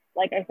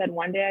like I said,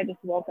 one day I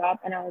just woke up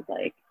and I was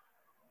like,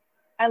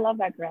 I love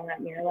that girl in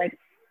that mirror. Like,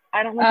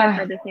 I don't look at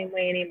her the same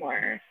way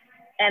anymore.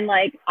 And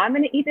like, I'm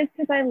going to eat this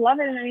because I love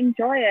it and I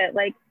enjoy it.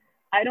 Like,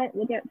 I don't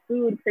look at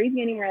food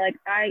crazy anymore. Like,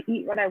 I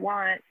eat what I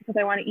want because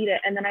I want to eat it.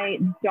 And then I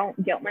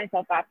don't guilt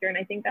myself after. And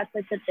I think that's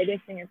like the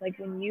biggest thing is like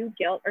when you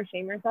guilt or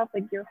shame yourself,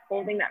 like you're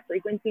holding that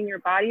frequency in your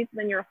body. So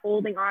then you're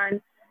holding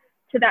on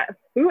to that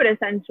food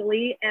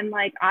essentially. And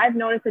like, I've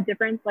noticed a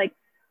difference, like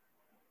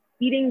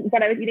eating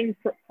what I was eating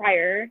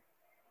prior,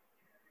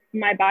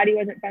 my body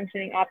wasn't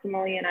functioning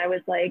optimally. And I was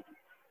like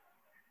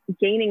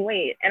gaining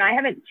weight, and I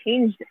haven't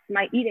changed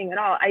my eating at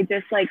all. I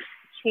just like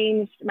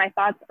changed my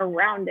thoughts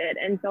around it.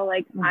 And so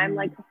like, I'm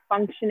like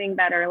functioning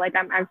better. Like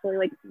I'm actually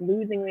like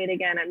losing weight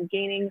again. I'm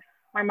gaining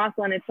my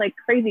muscle. And it's like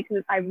crazy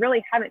because I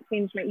really haven't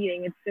changed my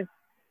eating. It's just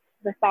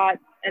the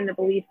thoughts and the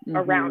beliefs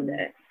around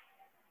it.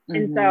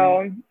 And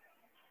so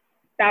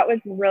that was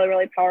really,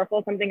 really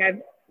powerful.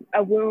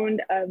 A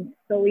wound of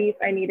belief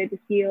I needed to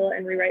heal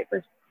and rewrite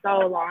for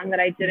so long that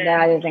I didn't.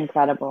 That is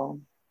incredible.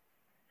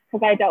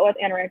 because I dealt with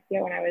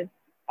anorexia when I was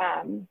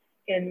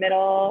in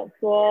middle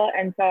school.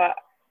 And so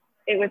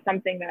it was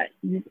something that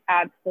just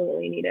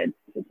absolutely needed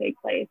to take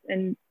place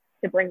and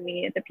to bring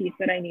me the peace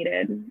that I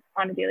needed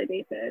on a daily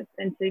basis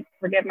and to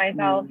forgive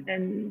myself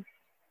and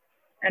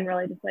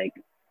really just like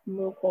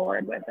move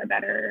forward with a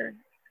better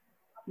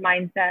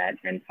mindset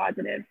and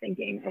positive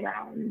thinking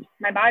around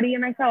my body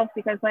and myself,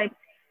 because like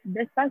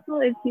this festival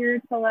is here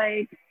to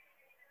like,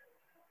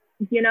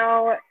 you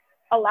know,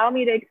 allow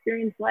me to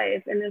experience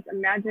life in this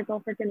magical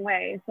freaking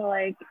way. So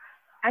like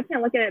I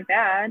can't look at it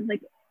bad.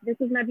 Like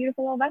this is my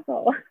beautiful little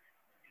vessel.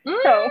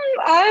 So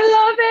I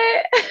love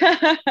it.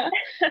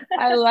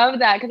 I love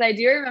that, because I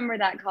do remember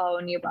that call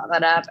when you brought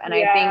that up. And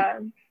I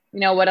think, you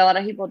know, what a lot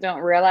of people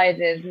don't realize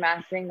is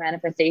mastering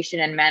manifestation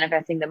and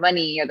manifesting the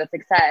money or the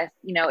success,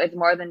 you know, it's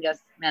more than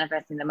just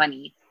manifesting the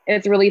money.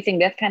 It's releasing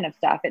this kind of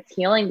stuff. It's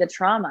healing the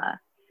trauma,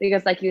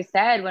 because like you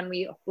said, when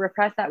we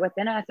repress that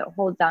within us, it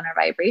holds down our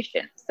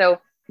vibration. So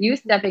you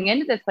stepping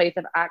into this place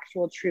of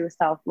actual true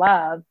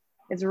self-love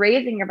is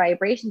raising your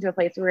vibration to a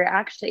place where you're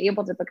actually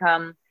able to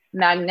become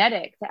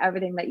magnetic to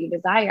everything that you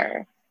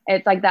desire.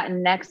 It's like that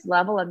next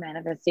level of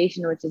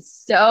manifestation, which is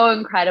so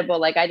incredible.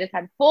 Like I just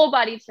had full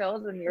body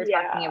chills when you were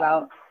talking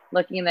about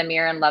looking in the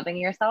mirror and loving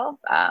yourself.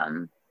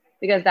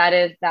 Because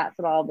that's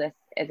what all this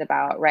is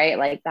about, right?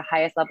 Like the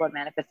highest level of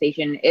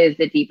manifestation is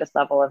the deepest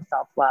level of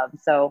self-love.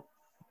 So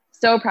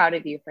proud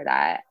of you for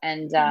that.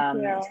 And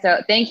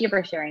so thank you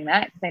for sharing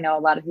that, because I know a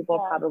lot of people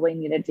probably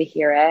needed to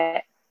hear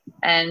it.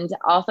 And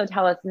also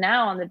tell us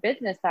now on the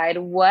business side,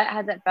 what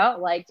has it felt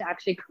like to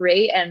actually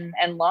create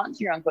and launch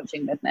your own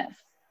coaching business?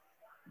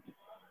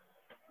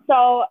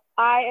 So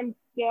I am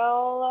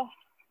still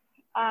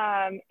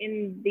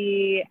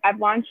I've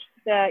launched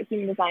the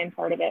human design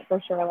part of it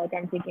for sure. Like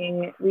I'm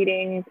taking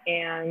readings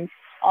and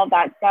all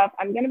that stuff.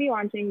 I'm going to be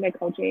launching the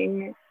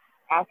coaching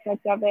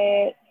aspect of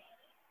it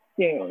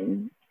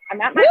soon.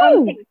 I'm at my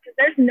own pace.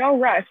 There's no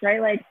rush,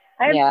 right? Like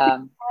I have 2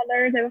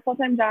 toddlers, I have a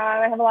full-time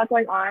job, I have a lot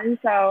going on.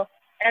 So,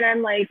 and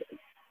I'm like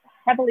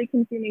heavily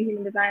consuming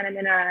human design. I'm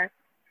in a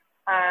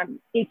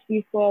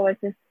HD school with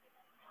this,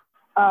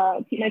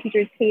 my teacher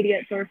is Katie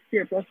at Source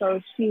Spiritual.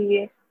 So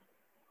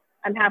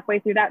I'm halfway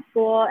through that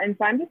school. And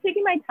so I'm just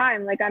taking my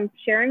time. Like I'm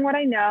sharing what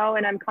I know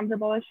and I'm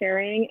comfortable with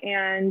sharing.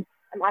 And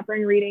I'm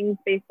offering readings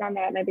based on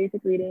that, my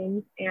basic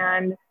readings.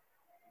 And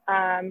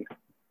I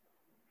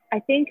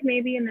think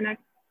maybe in the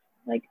next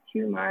like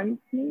 2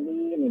 months,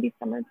 maybe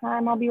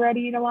summertime, I'll be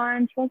ready to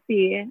launch. We'll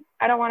see.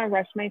 I don't want to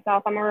rush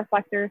myself. I'm a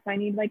reflector, so I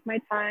need like my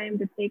time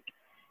to take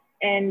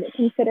and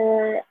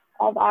consider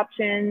all the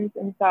options.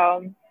 And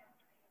so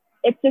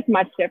it's just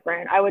much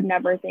different. I would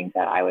never think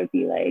that I would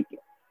be like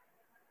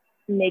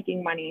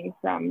making money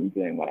from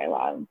doing what I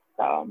love.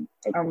 So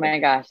oh my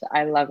gosh,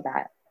 I love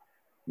that.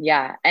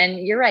 Yeah. And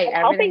you're right.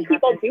 Helping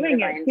people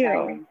doing it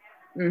too.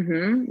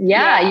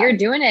 Yeah, you're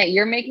doing it.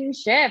 You're making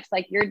shifts.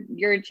 Like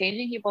you're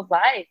changing people's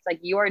lives. Like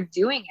you are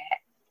doing it.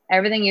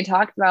 Everything you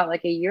talked about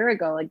like a year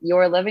ago, like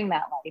you're living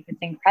that life. It's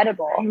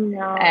incredible. I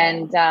know.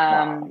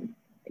 And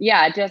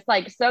yeah, just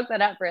like soak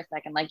that up for a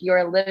second. Like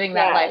you're living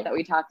that life that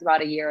we talked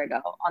about a year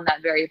ago on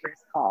that very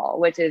first call,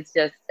 which is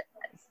just,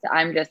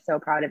 I'm just so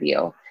proud of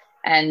you.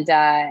 And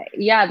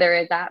yeah, there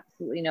is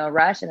absolutely no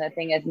rush. And the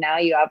thing is, now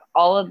you have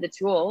all of the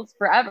tools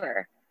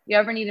forever. You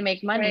ever need to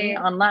make money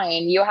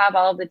online, you have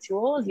all of the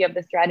tools, you have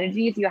the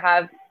strategies, you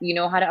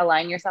know how to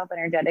align yourself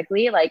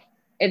energetically. Like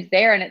it's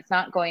there and it's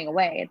not going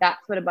away.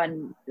 That's what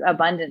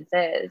abundance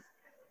is.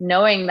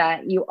 Knowing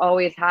that you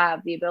always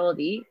have the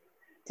ability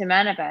to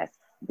manifest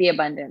the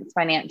abundance,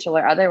 financial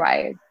or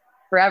otherwise,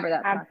 forever.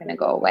 That's not going to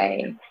go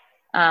away.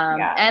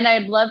 And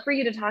I'd love for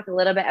you to talk a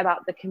little bit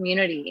about the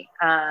community,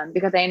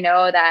 because I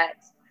know that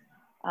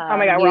oh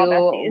my God, we're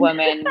all besties.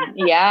 Women,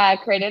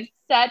 created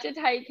such a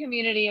tight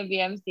community of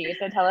BMC.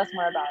 So tell us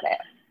more about it.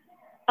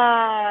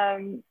 I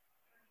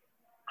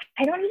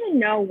don't even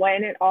know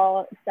when it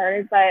all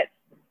started, but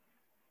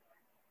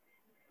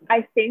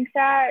I think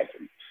that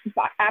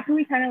after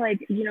we kind of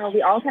like, you know,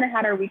 we all kind of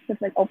had our weeks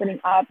of like opening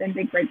up and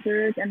big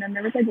breakthroughs. And then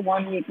there was like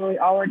 1 week where we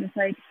all were just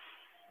like,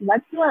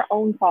 let's do our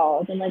own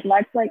calls and like,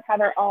 let's like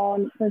have our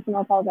own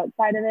personal calls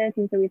outside of this.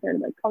 And so we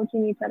started like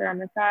coaching each other on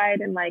the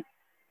side and like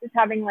just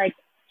having like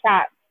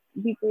chats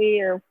weekly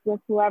or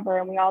with whoever.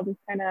 And we all just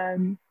kind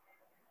of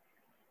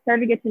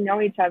started to get to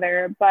know each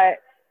other. But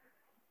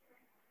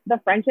the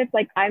friendships,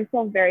 like I'm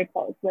still very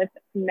close with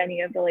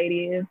many of the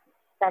ladies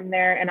from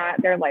there and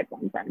they're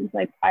lifelong friends.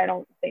 Like I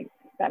don't think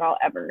that I'll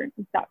ever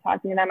stop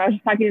talking to them. I was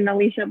just talking to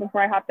Alicia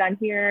before I hopped on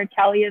here.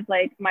 Kelly is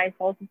like my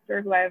soul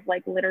sister who I've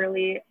like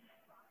literally,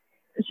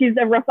 she's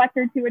a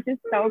reflector too, which is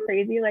so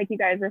crazy. Like you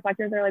guys,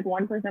 reflectors are like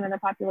 1% of the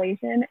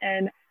population.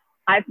 And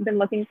I've been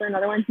looking for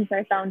another one since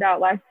I found out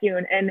last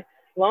June. And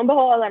lo and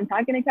behold, I'm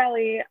talking to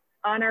Kelly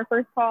on our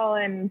first call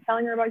and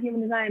telling her about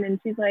human design. And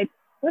she's like,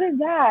 what is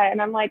that?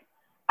 And I'm like,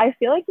 I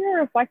feel like you're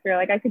a reflector.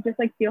 Like I could just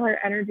like feel her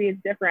energy is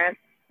different.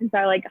 And so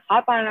I like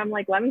hop on and I'm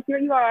like, let me see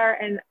what you are.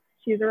 And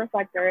she's a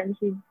reflector and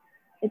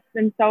it's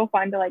been so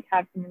fun to like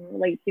have someone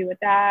relate to with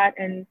that.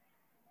 And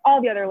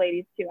all the other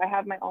ladies too. I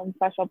have my own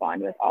special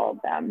bond with all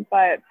of them,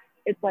 but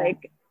it's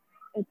like,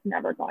 it's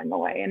never going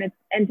away.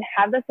 And to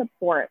have the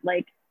support,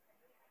 like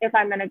if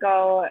I'm going to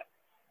go,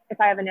 if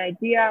I have an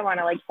idea I want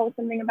to like post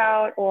something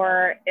about,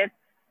 or if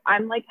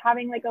I'm like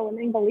having like a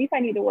limiting belief I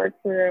need to work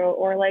through,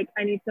 or like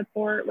I need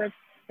support with,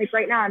 like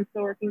right now I'm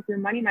still working through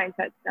money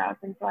mindset stuff.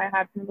 And so I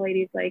have some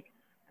ladies like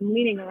I'm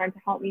leaning on to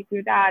help me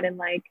through that and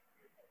like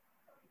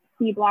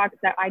see blocks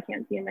that I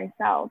can't see in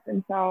myself.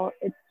 And so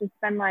it's just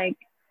been like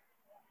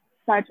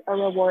such a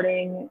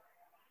rewarding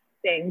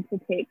thing to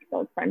take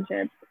those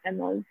friendships and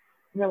those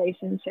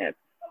relationships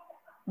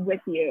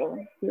with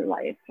you through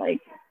life. Like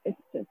it's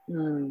just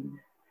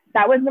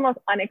that was the most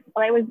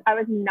I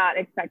was not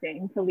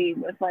expecting to leave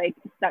with like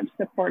such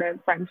supportive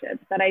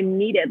friendships that I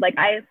needed. Like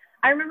I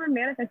remember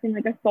manifesting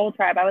like a soul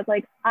tribe. I was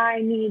like,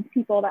 I need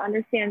people to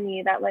understand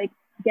me, that like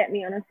get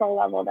me on a soul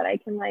level that I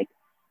can like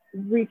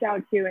reach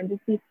out to and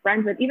just be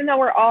friends with. Even though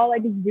we're all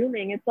like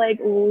zooming, it's like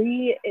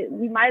we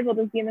might as well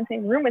just be in the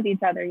same room with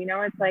each other, you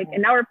know. It's like,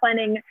 and now we're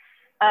planning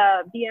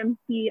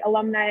BMC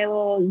alumni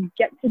will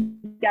get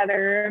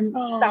together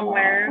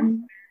somewhere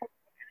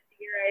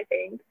here, I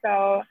think.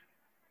 So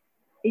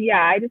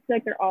yeah, I just feel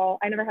like they're all,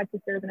 I never had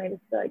sisters, and I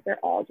just feel like they're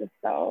all just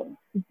so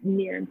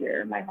near and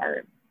dear to my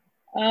heart.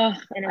 Oh,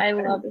 I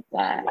love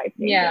that.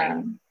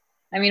 Yeah.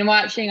 I mean,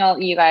 watching all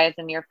you guys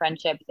and your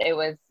friendships, it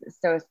was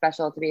so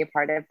special to be a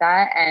part of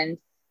that. And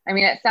I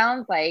mean, it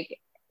sounds like,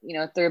 you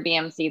know, through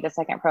BMC, the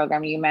second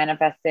program, you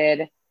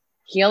manifested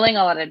healing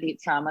a lot of deep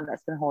trauma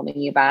that's been holding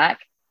you back.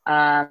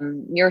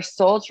 Your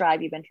soul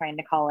tribe you've been trying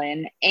to call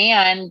in,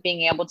 and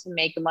being able to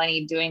make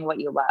money doing what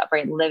you love,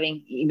 right?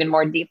 Living even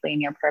more deeply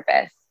in your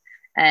purpose.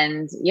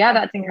 And yeah,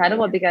 that's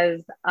incredible,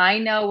 because I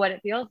know what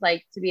it feels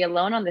like to be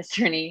alone on this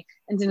journey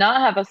and to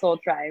not have a soul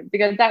tribe,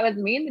 because that was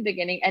me in the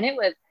beginning and it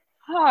was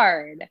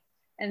hard.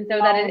 And so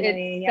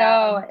it's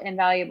so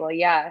invaluable.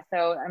 Yeah.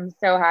 So I'm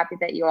so happy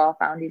that you all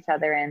found each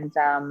other. And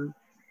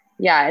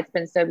yeah, it's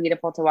been so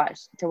beautiful to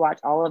watch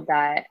all of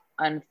that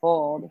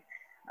unfold.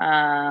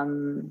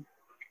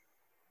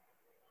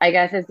 I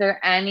guess, is there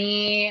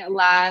any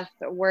last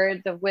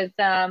words of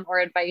wisdom or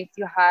advice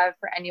you have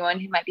for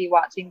anyone who might be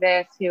watching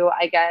this, who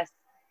I guess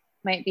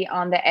might be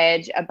on the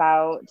edge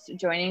about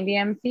joining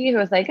BMC, who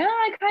is like, oh,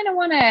 I kind of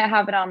want to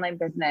have an online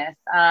business,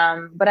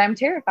 but I'm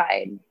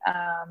terrified.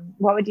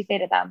 What would you say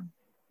to them?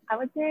 I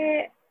would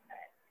say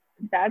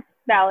that's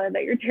valid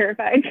that you're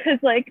terrified, because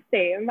like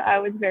same, I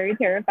was very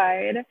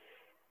terrified,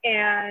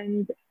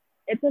 and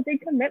it's a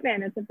big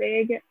commitment. It's a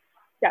big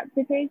step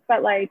to take,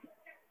 but like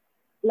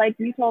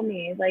you told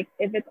me, like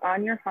if it's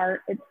on your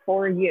heart, it's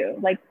for you.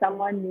 Like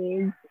someone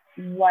needs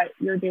what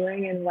you're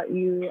doing and what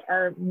you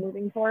are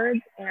moving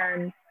towards.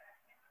 And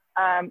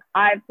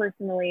I've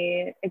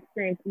personally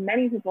experienced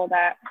many people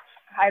that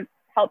I've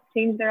helped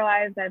change their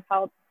lives. I've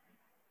helped,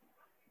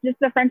 just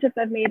the friendships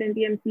I've made in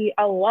BMC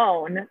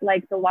alone,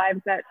 like the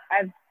lives that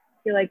I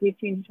feel like we've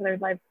changed each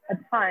other's lives a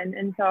ton.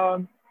 And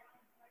so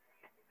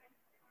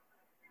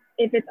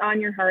if it's on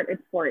your heart,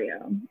 it's for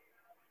you.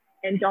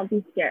 And don't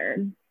be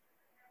scared.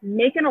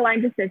 Make an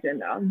aligned decision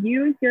though.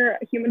 Use your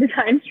human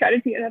design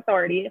strategy and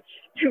authority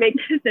to make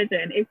the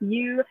decision. If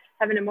you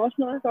have an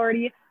emotional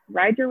authority,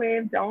 ride your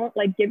wave. Don't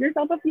like, give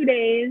yourself a few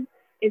days.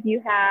 If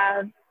you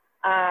have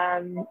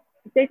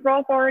sacral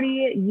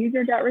authority, use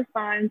your gut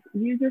response,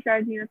 use your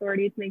strategy and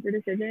authority to make your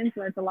decision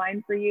so it's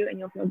aligned for you and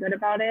you'll feel good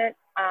about it.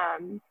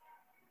 And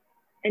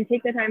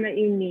take the time that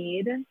you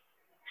need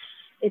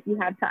if you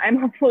have time.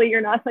 Hopefully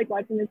you're not like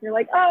watching this and you're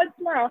like, oh, it's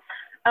tomorrow.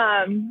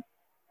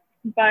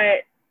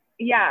 But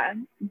yeah,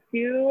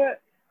 do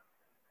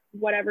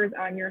whatever's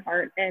on your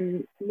heart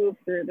and move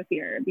through the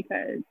fear,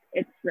 because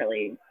it's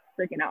really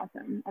freaking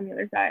awesome on the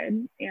other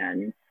side,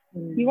 and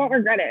you won't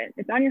regret it.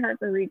 It's on your heart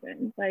for a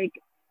reason. Like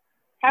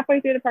halfway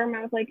through the program,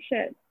 I was like,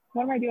 shit,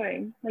 what am I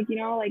doing? Like, you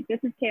know, like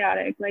this is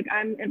chaotic. Like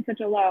I'm in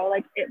such a low,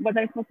 like was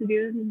I supposed to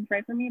do this? This is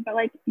right for me? But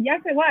like, yes,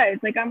 it was.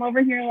 Like I'm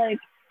over here like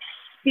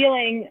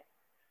feeling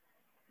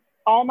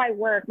all my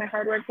work, my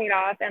hard work paid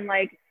off, and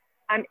like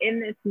I'm in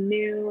this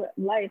new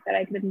life that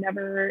I could have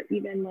never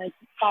even like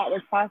thought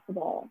was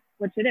possible,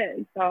 which it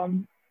is. So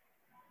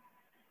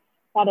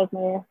that is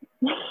my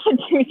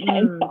 2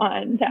 cents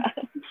on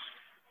that.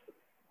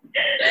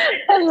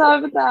 I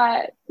love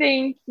that.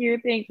 Thank you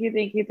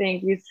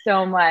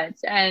so much.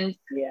 And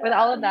with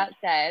all of that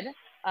said,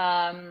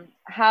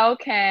 how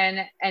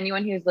can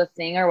anyone who's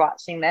listening or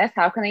watching this,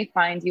 how can they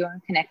find you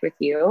and connect with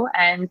you?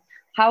 And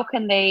how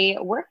can they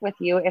work with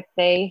you if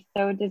they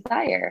so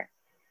desire?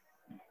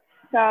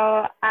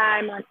 So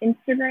I'm on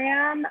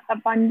Instagram,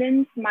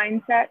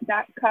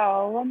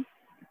 abundancemindset.co,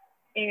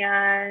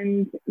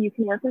 and you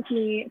can work with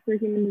me through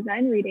human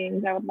design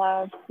readings. I would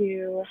love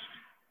to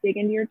dig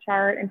into your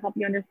chart and help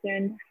you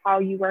understand how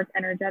you work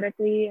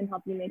energetically and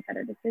help you make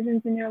better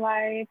decisions in your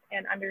life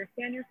and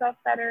understand yourself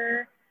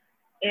better.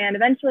 And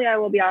eventually I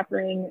will be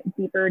offering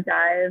deeper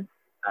dive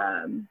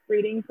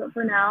readings. But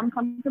for now, I'm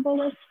comfortable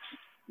with,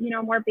 you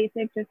know, more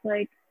basic, just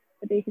like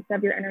the basics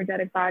of your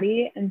energetic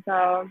body. And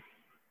so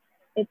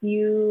if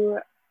you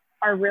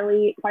are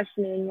really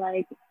questioning,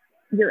 like,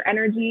 your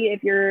energy,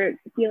 if you're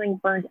feeling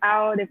burnt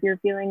out, if you're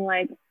feeling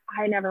like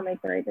I never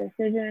make the right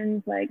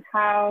decisions, like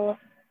how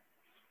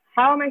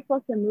am I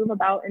supposed to move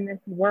about in this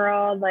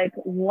world? Like,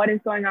 what is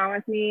going on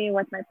with me?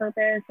 What's my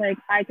purpose? Like,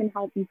 I can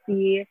help you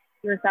see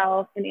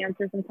yourself and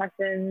answer some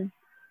questions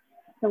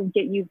to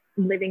get you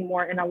living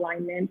more in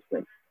alignment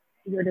with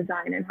your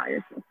design and how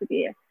you're supposed to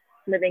be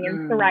living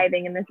and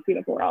thriving in this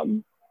beautiful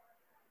world.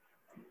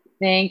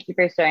 Thank you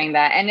for sharing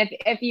that. And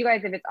if you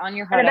guys, if it's on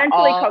your heart and at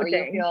all, coaching.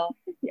 or you feel,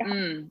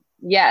 yeah.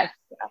 Yes.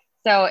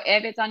 So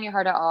if it's on your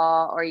heart at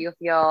all, or you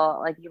feel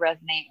like you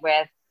resonate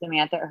with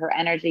Samantha or her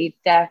energy,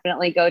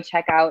 definitely go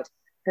check out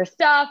her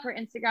stuff, her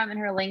Instagram and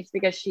her links,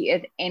 because she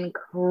is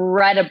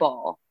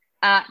incredible.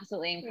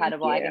 Absolutely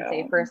incredible. I can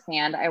say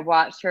firsthand. I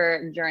watched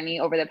her journey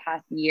over the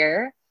past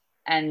year,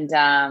 and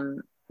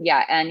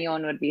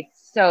anyone would be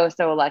so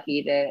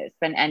lucky to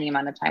spend any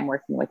amount of time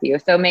working with you.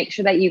 So make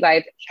sure that you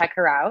guys check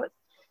her out.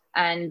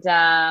 And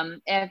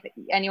if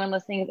anyone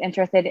listening is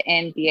interested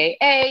in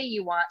BAA,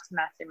 you want to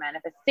master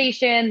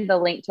manifestation, the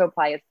link to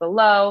apply is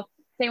below.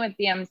 Same with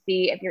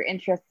BMC. If you're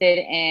interested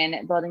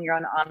in building your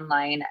own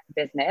online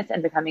business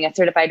and becoming a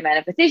certified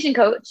manifestation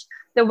coach,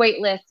 the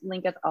waitlist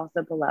link is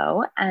also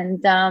below.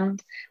 And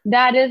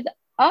that is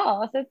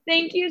all. So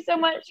thank you so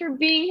much for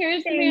being here,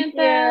 Samantha.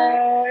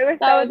 Thank you. It was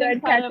so good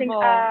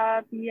incredible. Catching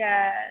up.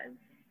 Yes.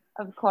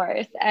 Of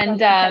course. And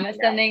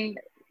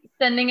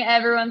sending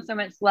everyone so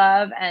much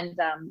love, and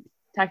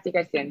talk to you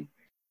guys soon.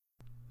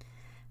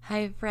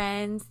 Hi,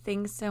 friends.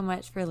 Thanks so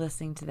much for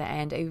listening to the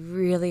end. I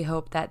really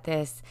hope that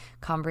this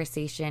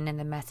conversation and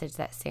the message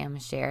that Sam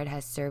shared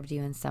has served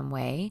you in some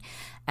way.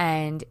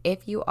 And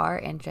if you are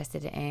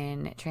interested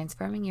in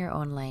transforming your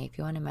own life,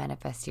 you want to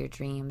manifest your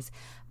dreams,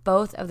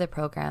 both of the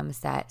programs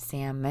that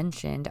Sam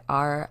mentioned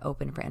are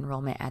open for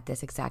enrollment at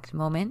this exact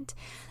moment.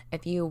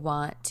 If you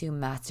want to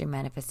master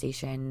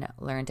manifestation,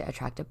 learn to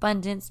attract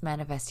abundance,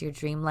 manifest your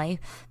dream life,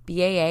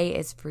 BAA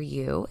is for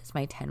you. It's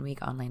my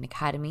 10-week online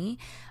academy.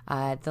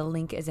 The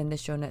link is in the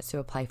show notes to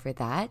apply for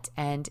that.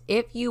 And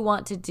if you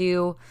want to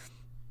do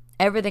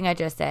everything I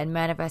just said,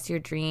 manifest your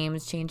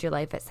dreams, change your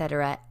life,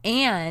 etc.,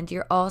 and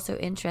you're also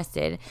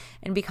interested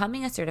in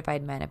becoming a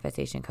certified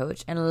manifestation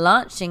coach and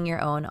launching your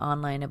own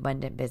online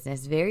abundant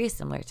business, very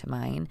similar to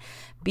mine,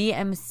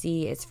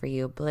 BMC is for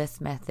you,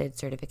 Bliss Method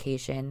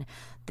Certification.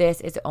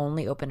 This is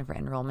only open for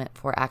enrollment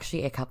for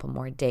actually a couple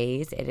more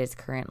days. It is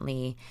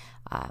currently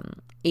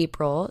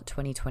April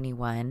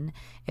 2021.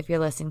 If you're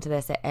listening to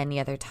this at any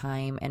other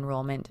time,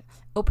 enrollment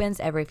opens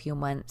every few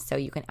months, so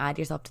you can add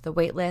yourself to the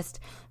wait list.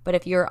 But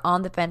if you're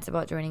on the fence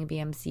about joining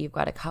BMC, you've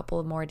got a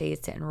couple more days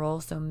to enroll,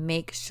 so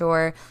make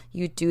sure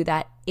you do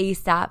that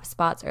ASAP.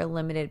 Spots are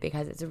limited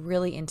because it's a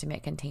really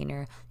intimate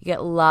container. You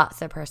get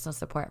lots of personal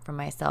support from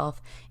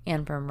myself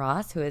and from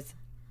Ross, who is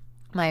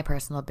my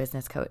personal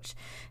business coach.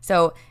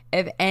 So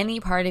if any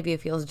part of you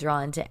feels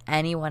drawn to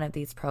any one of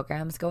these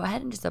programs, go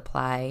ahead and just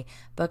apply,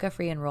 book a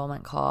free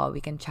enrollment call.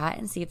 We can chat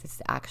and see if this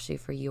is actually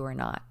for you or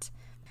not.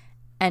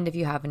 And if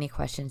you have any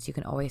questions, you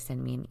can always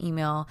send me an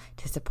email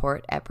to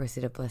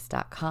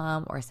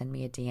support@pursuitofbliss.com or send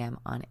me a DM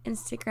on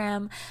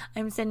Instagram.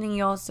 I'm sending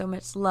you all so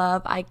much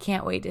love. I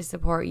can't wait to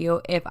support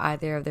you if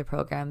either of the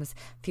programs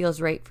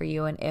feels right for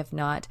you. And if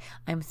not,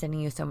 I'm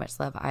sending you so much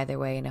love either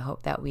way. And I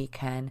hope that we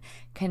can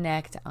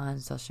connect on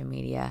social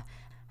media.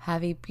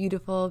 Have a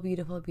beautiful,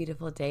 beautiful,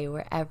 beautiful day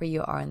wherever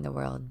you are in the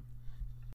world.